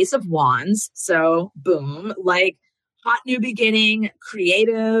up is Ace of Wands. So boom, hot new beginning,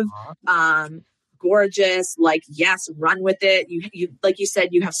 creative, gorgeous, yes, run with it. You like you said,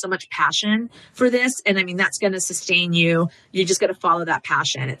 you have so much passion for this. And I mean, that's going to sustain you. You just got to follow that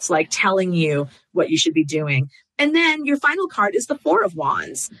passion. It's telling you what you should be doing. And then your final card is the Four of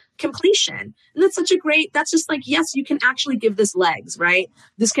Wands, completion. And that's just yes, you can actually give this legs, right?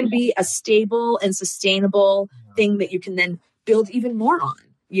 This can be a stable and sustainable thing that you can then build even more on,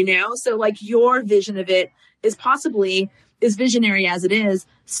 So your vision of it is possibly as visionary as it is,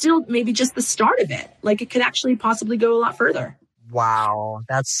 still maybe just the start of it. Like it could actually possibly go a lot further. Wow,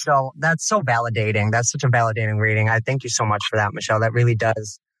 that's so validating. That's such a validating reading. I thank you so much for that, Michelle. That really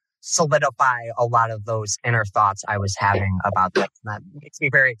does solidify a lot of those inner thoughts I was having about this. And that makes me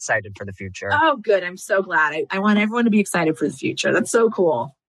very excited for the future. Oh, good. I'm so glad. I want everyone to be excited for the future. That's so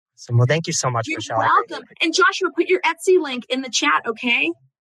cool. So, well, thank you so much, You're Michelle. welcome. And Joshua, put your Etsy link in the chat, okay?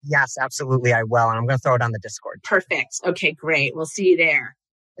 Yes, absolutely, I will. And I'm going to throw it on the Discord. Perfect. Okay, great. We'll see you there.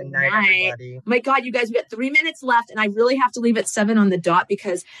 Good night, everybody. My God, you guys, we got 3 minutes left, and I really have to leave at 7 on the dot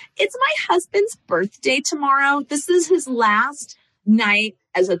because it's my husband's birthday tomorrow. This is his last night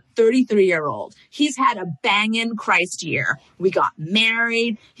as a 33-year-old. He's had a bangin' Christ year. We got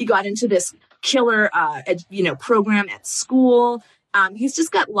married. He got into this killer, program at school. He's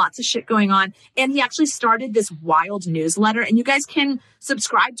just got lots of shit going on. And he actually started this wild newsletter, and you guys can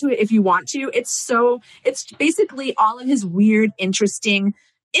subscribe to it if you want to. It's basically all of his weird, interesting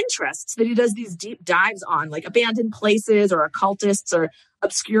interests that he does these deep dives on, like abandoned places or occultists or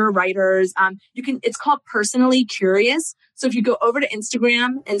obscure writers. It's called Personally Curious. So if you go over to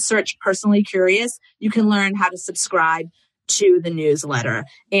Instagram and search Personally Curious, you can learn how to subscribe to the newsletter.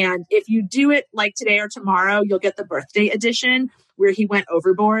 And if you do it like today or tomorrow, you'll get the birthday edition where he went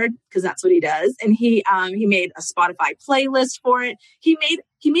overboard, because that's what he does. And he made a Spotify playlist for it. He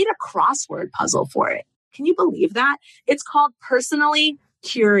made a crossword puzzle for it. Can you believe that? It's called Personally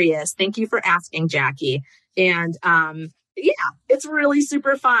Curious. Thank you for asking, Jackie. And it's really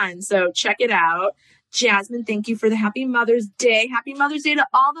super fun. So check it out. Jasmine, thank you for the Happy Mother's Day. Happy Mother's Day to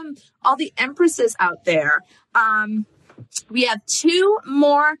all the empresses out there. We have 2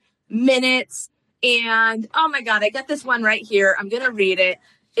 more minutes. And oh my God, I got this one right here. I'm going to read it.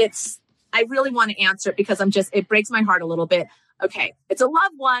 I really want to answer it because it breaks my heart a little bit. Okay. It's a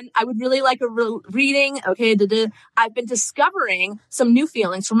loved one. I would really like a reading. Okay. I've been discovering some new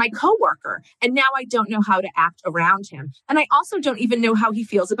feelings from my coworker, and now I don't know how to act around him. And I also don't even know how he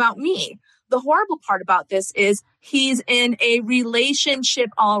feels about me. The horrible part about this is he's in a relationship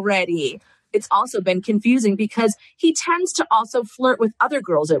already. It's also been confusing because he tends to also flirt with other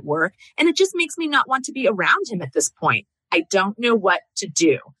girls at work, and it just makes me not want to be around him at this point. I don't know what to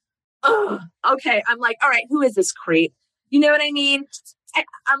do. Ugh. Okay. I'm like, all right, who is this creep? You know what I mean?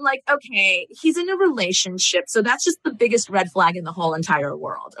 I'm like, okay, he's in a relationship. So that's just the biggest red flag in the whole entire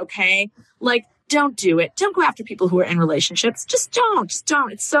world. Okay. Like, don't do it. Don't go after people who are in relationships. Just don't.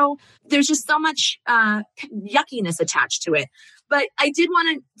 There's just so much yuckiness attached to it. But I did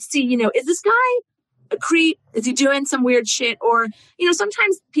want to see, is this guy a creep? Is he doing some weird shit? Or,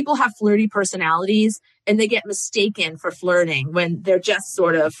 sometimes people have flirty personalities and they get mistaken for flirting when they're just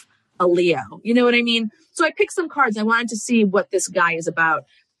sort of a Leo. You know what I mean? So I picked some cards. I wanted to see what this guy is about.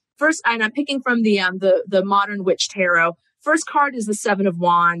 First, and I'm picking from the Modern Witch Tarot. First card is the 7 of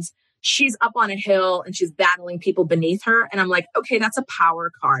Wands. She's up on a hill and she's battling people beneath her. And I'm like, okay, that's a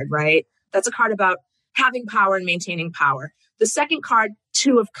power card, right? That's a card about having power and maintaining power. The second card,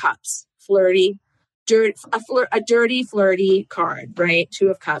 2 of Cups, flirty, a dirty, flirty card, right? 2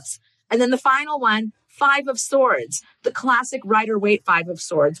 of Cups. And then the final one, 5 of Swords, the classic Rider-Waite 5 of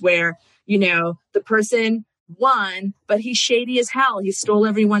Swords, where, the person won, but he's shady as hell. He stole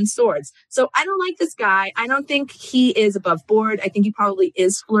everyone's swords. So I don't like this guy. I don't think he is above board. I think he probably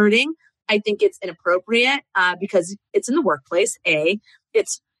is flirting. I think it's inappropriate because it's in the workplace.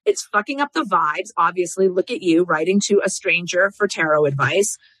 It's fucking up the vibes. Obviously, look at you writing to a stranger for tarot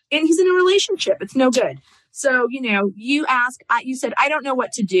advice, and he's in a relationship. It's no good. So, you said, I don't know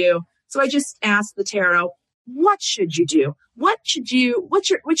what to do. So I just asked the tarot, what should you do? What should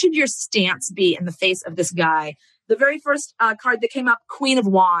your stance be in the face of this guy? The very first card that came up, Queen of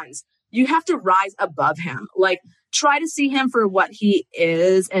Wands. You have to rise above him. Like, try to see him for what he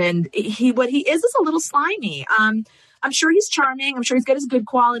is. And what he is a little slimy. I'm sure he's charming. I'm sure he's got his good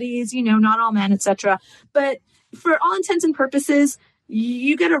qualities, not all men, etc. But for all intents and purposes,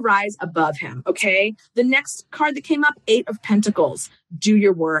 you got to rise above him. Okay. The next card that came up, 8 of Pentacles. Do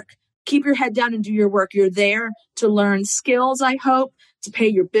your work. Keep your head down and do your work. You're there to learn skills, I hope, to pay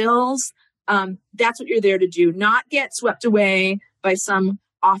your bills. That's what you're there to do, not get swept away by some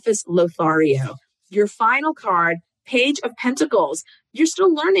office Lothario. Your final card, Page of Pentacles. You're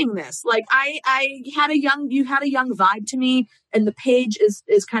still learning this. Like you had a young vibe to me, and the page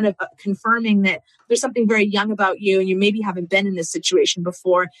is kind of confirming that there's something very young about you, and you maybe haven't been in this situation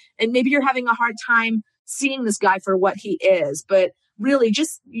before, and maybe you're having a hard time seeing this guy for what he is. But really,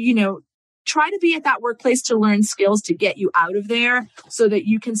 just try to be at that workplace to learn skills to get you out of there, so that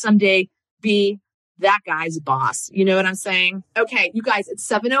you can someday be that guy's boss. You know what I'm saying? Okay, you guys, it's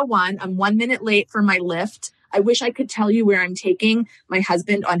 7:01. I'm 1 minute late for my lift. I wish I could tell you where I'm taking my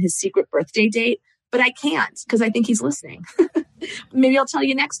husband on his secret birthday date, but I can't because I think he's listening. Maybe I'll tell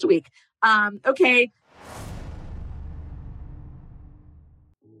you next week. Okay.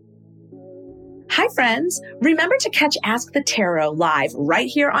 Hi, friends. Remember to catch Ask the Tarot live right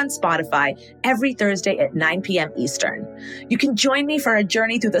here on Spotify every Thursday at 9 p.m. Eastern. You can join me for a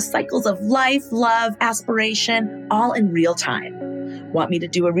journey through the cycles of life, love, aspiration, all in real time. Want me to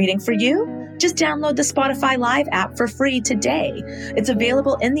do a reading for you? Just download the Spotify Live app for free today. It's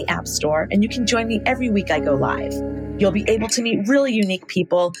available in the App Store, and you can join me every week I go live. You'll be able to meet really unique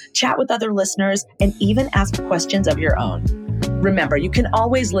people, chat with other listeners, and even ask questions of your own. Remember, you can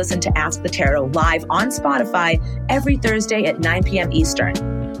always listen to Ask the Tarot live on Spotify every Thursday at 9 p.m. Eastern.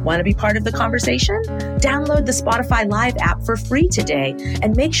 Want to be part of the conversation? Download the Spotify Live app for free today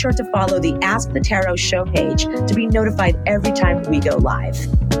and make sure to follow the Ask the Tarot show page to be notified every time we go live.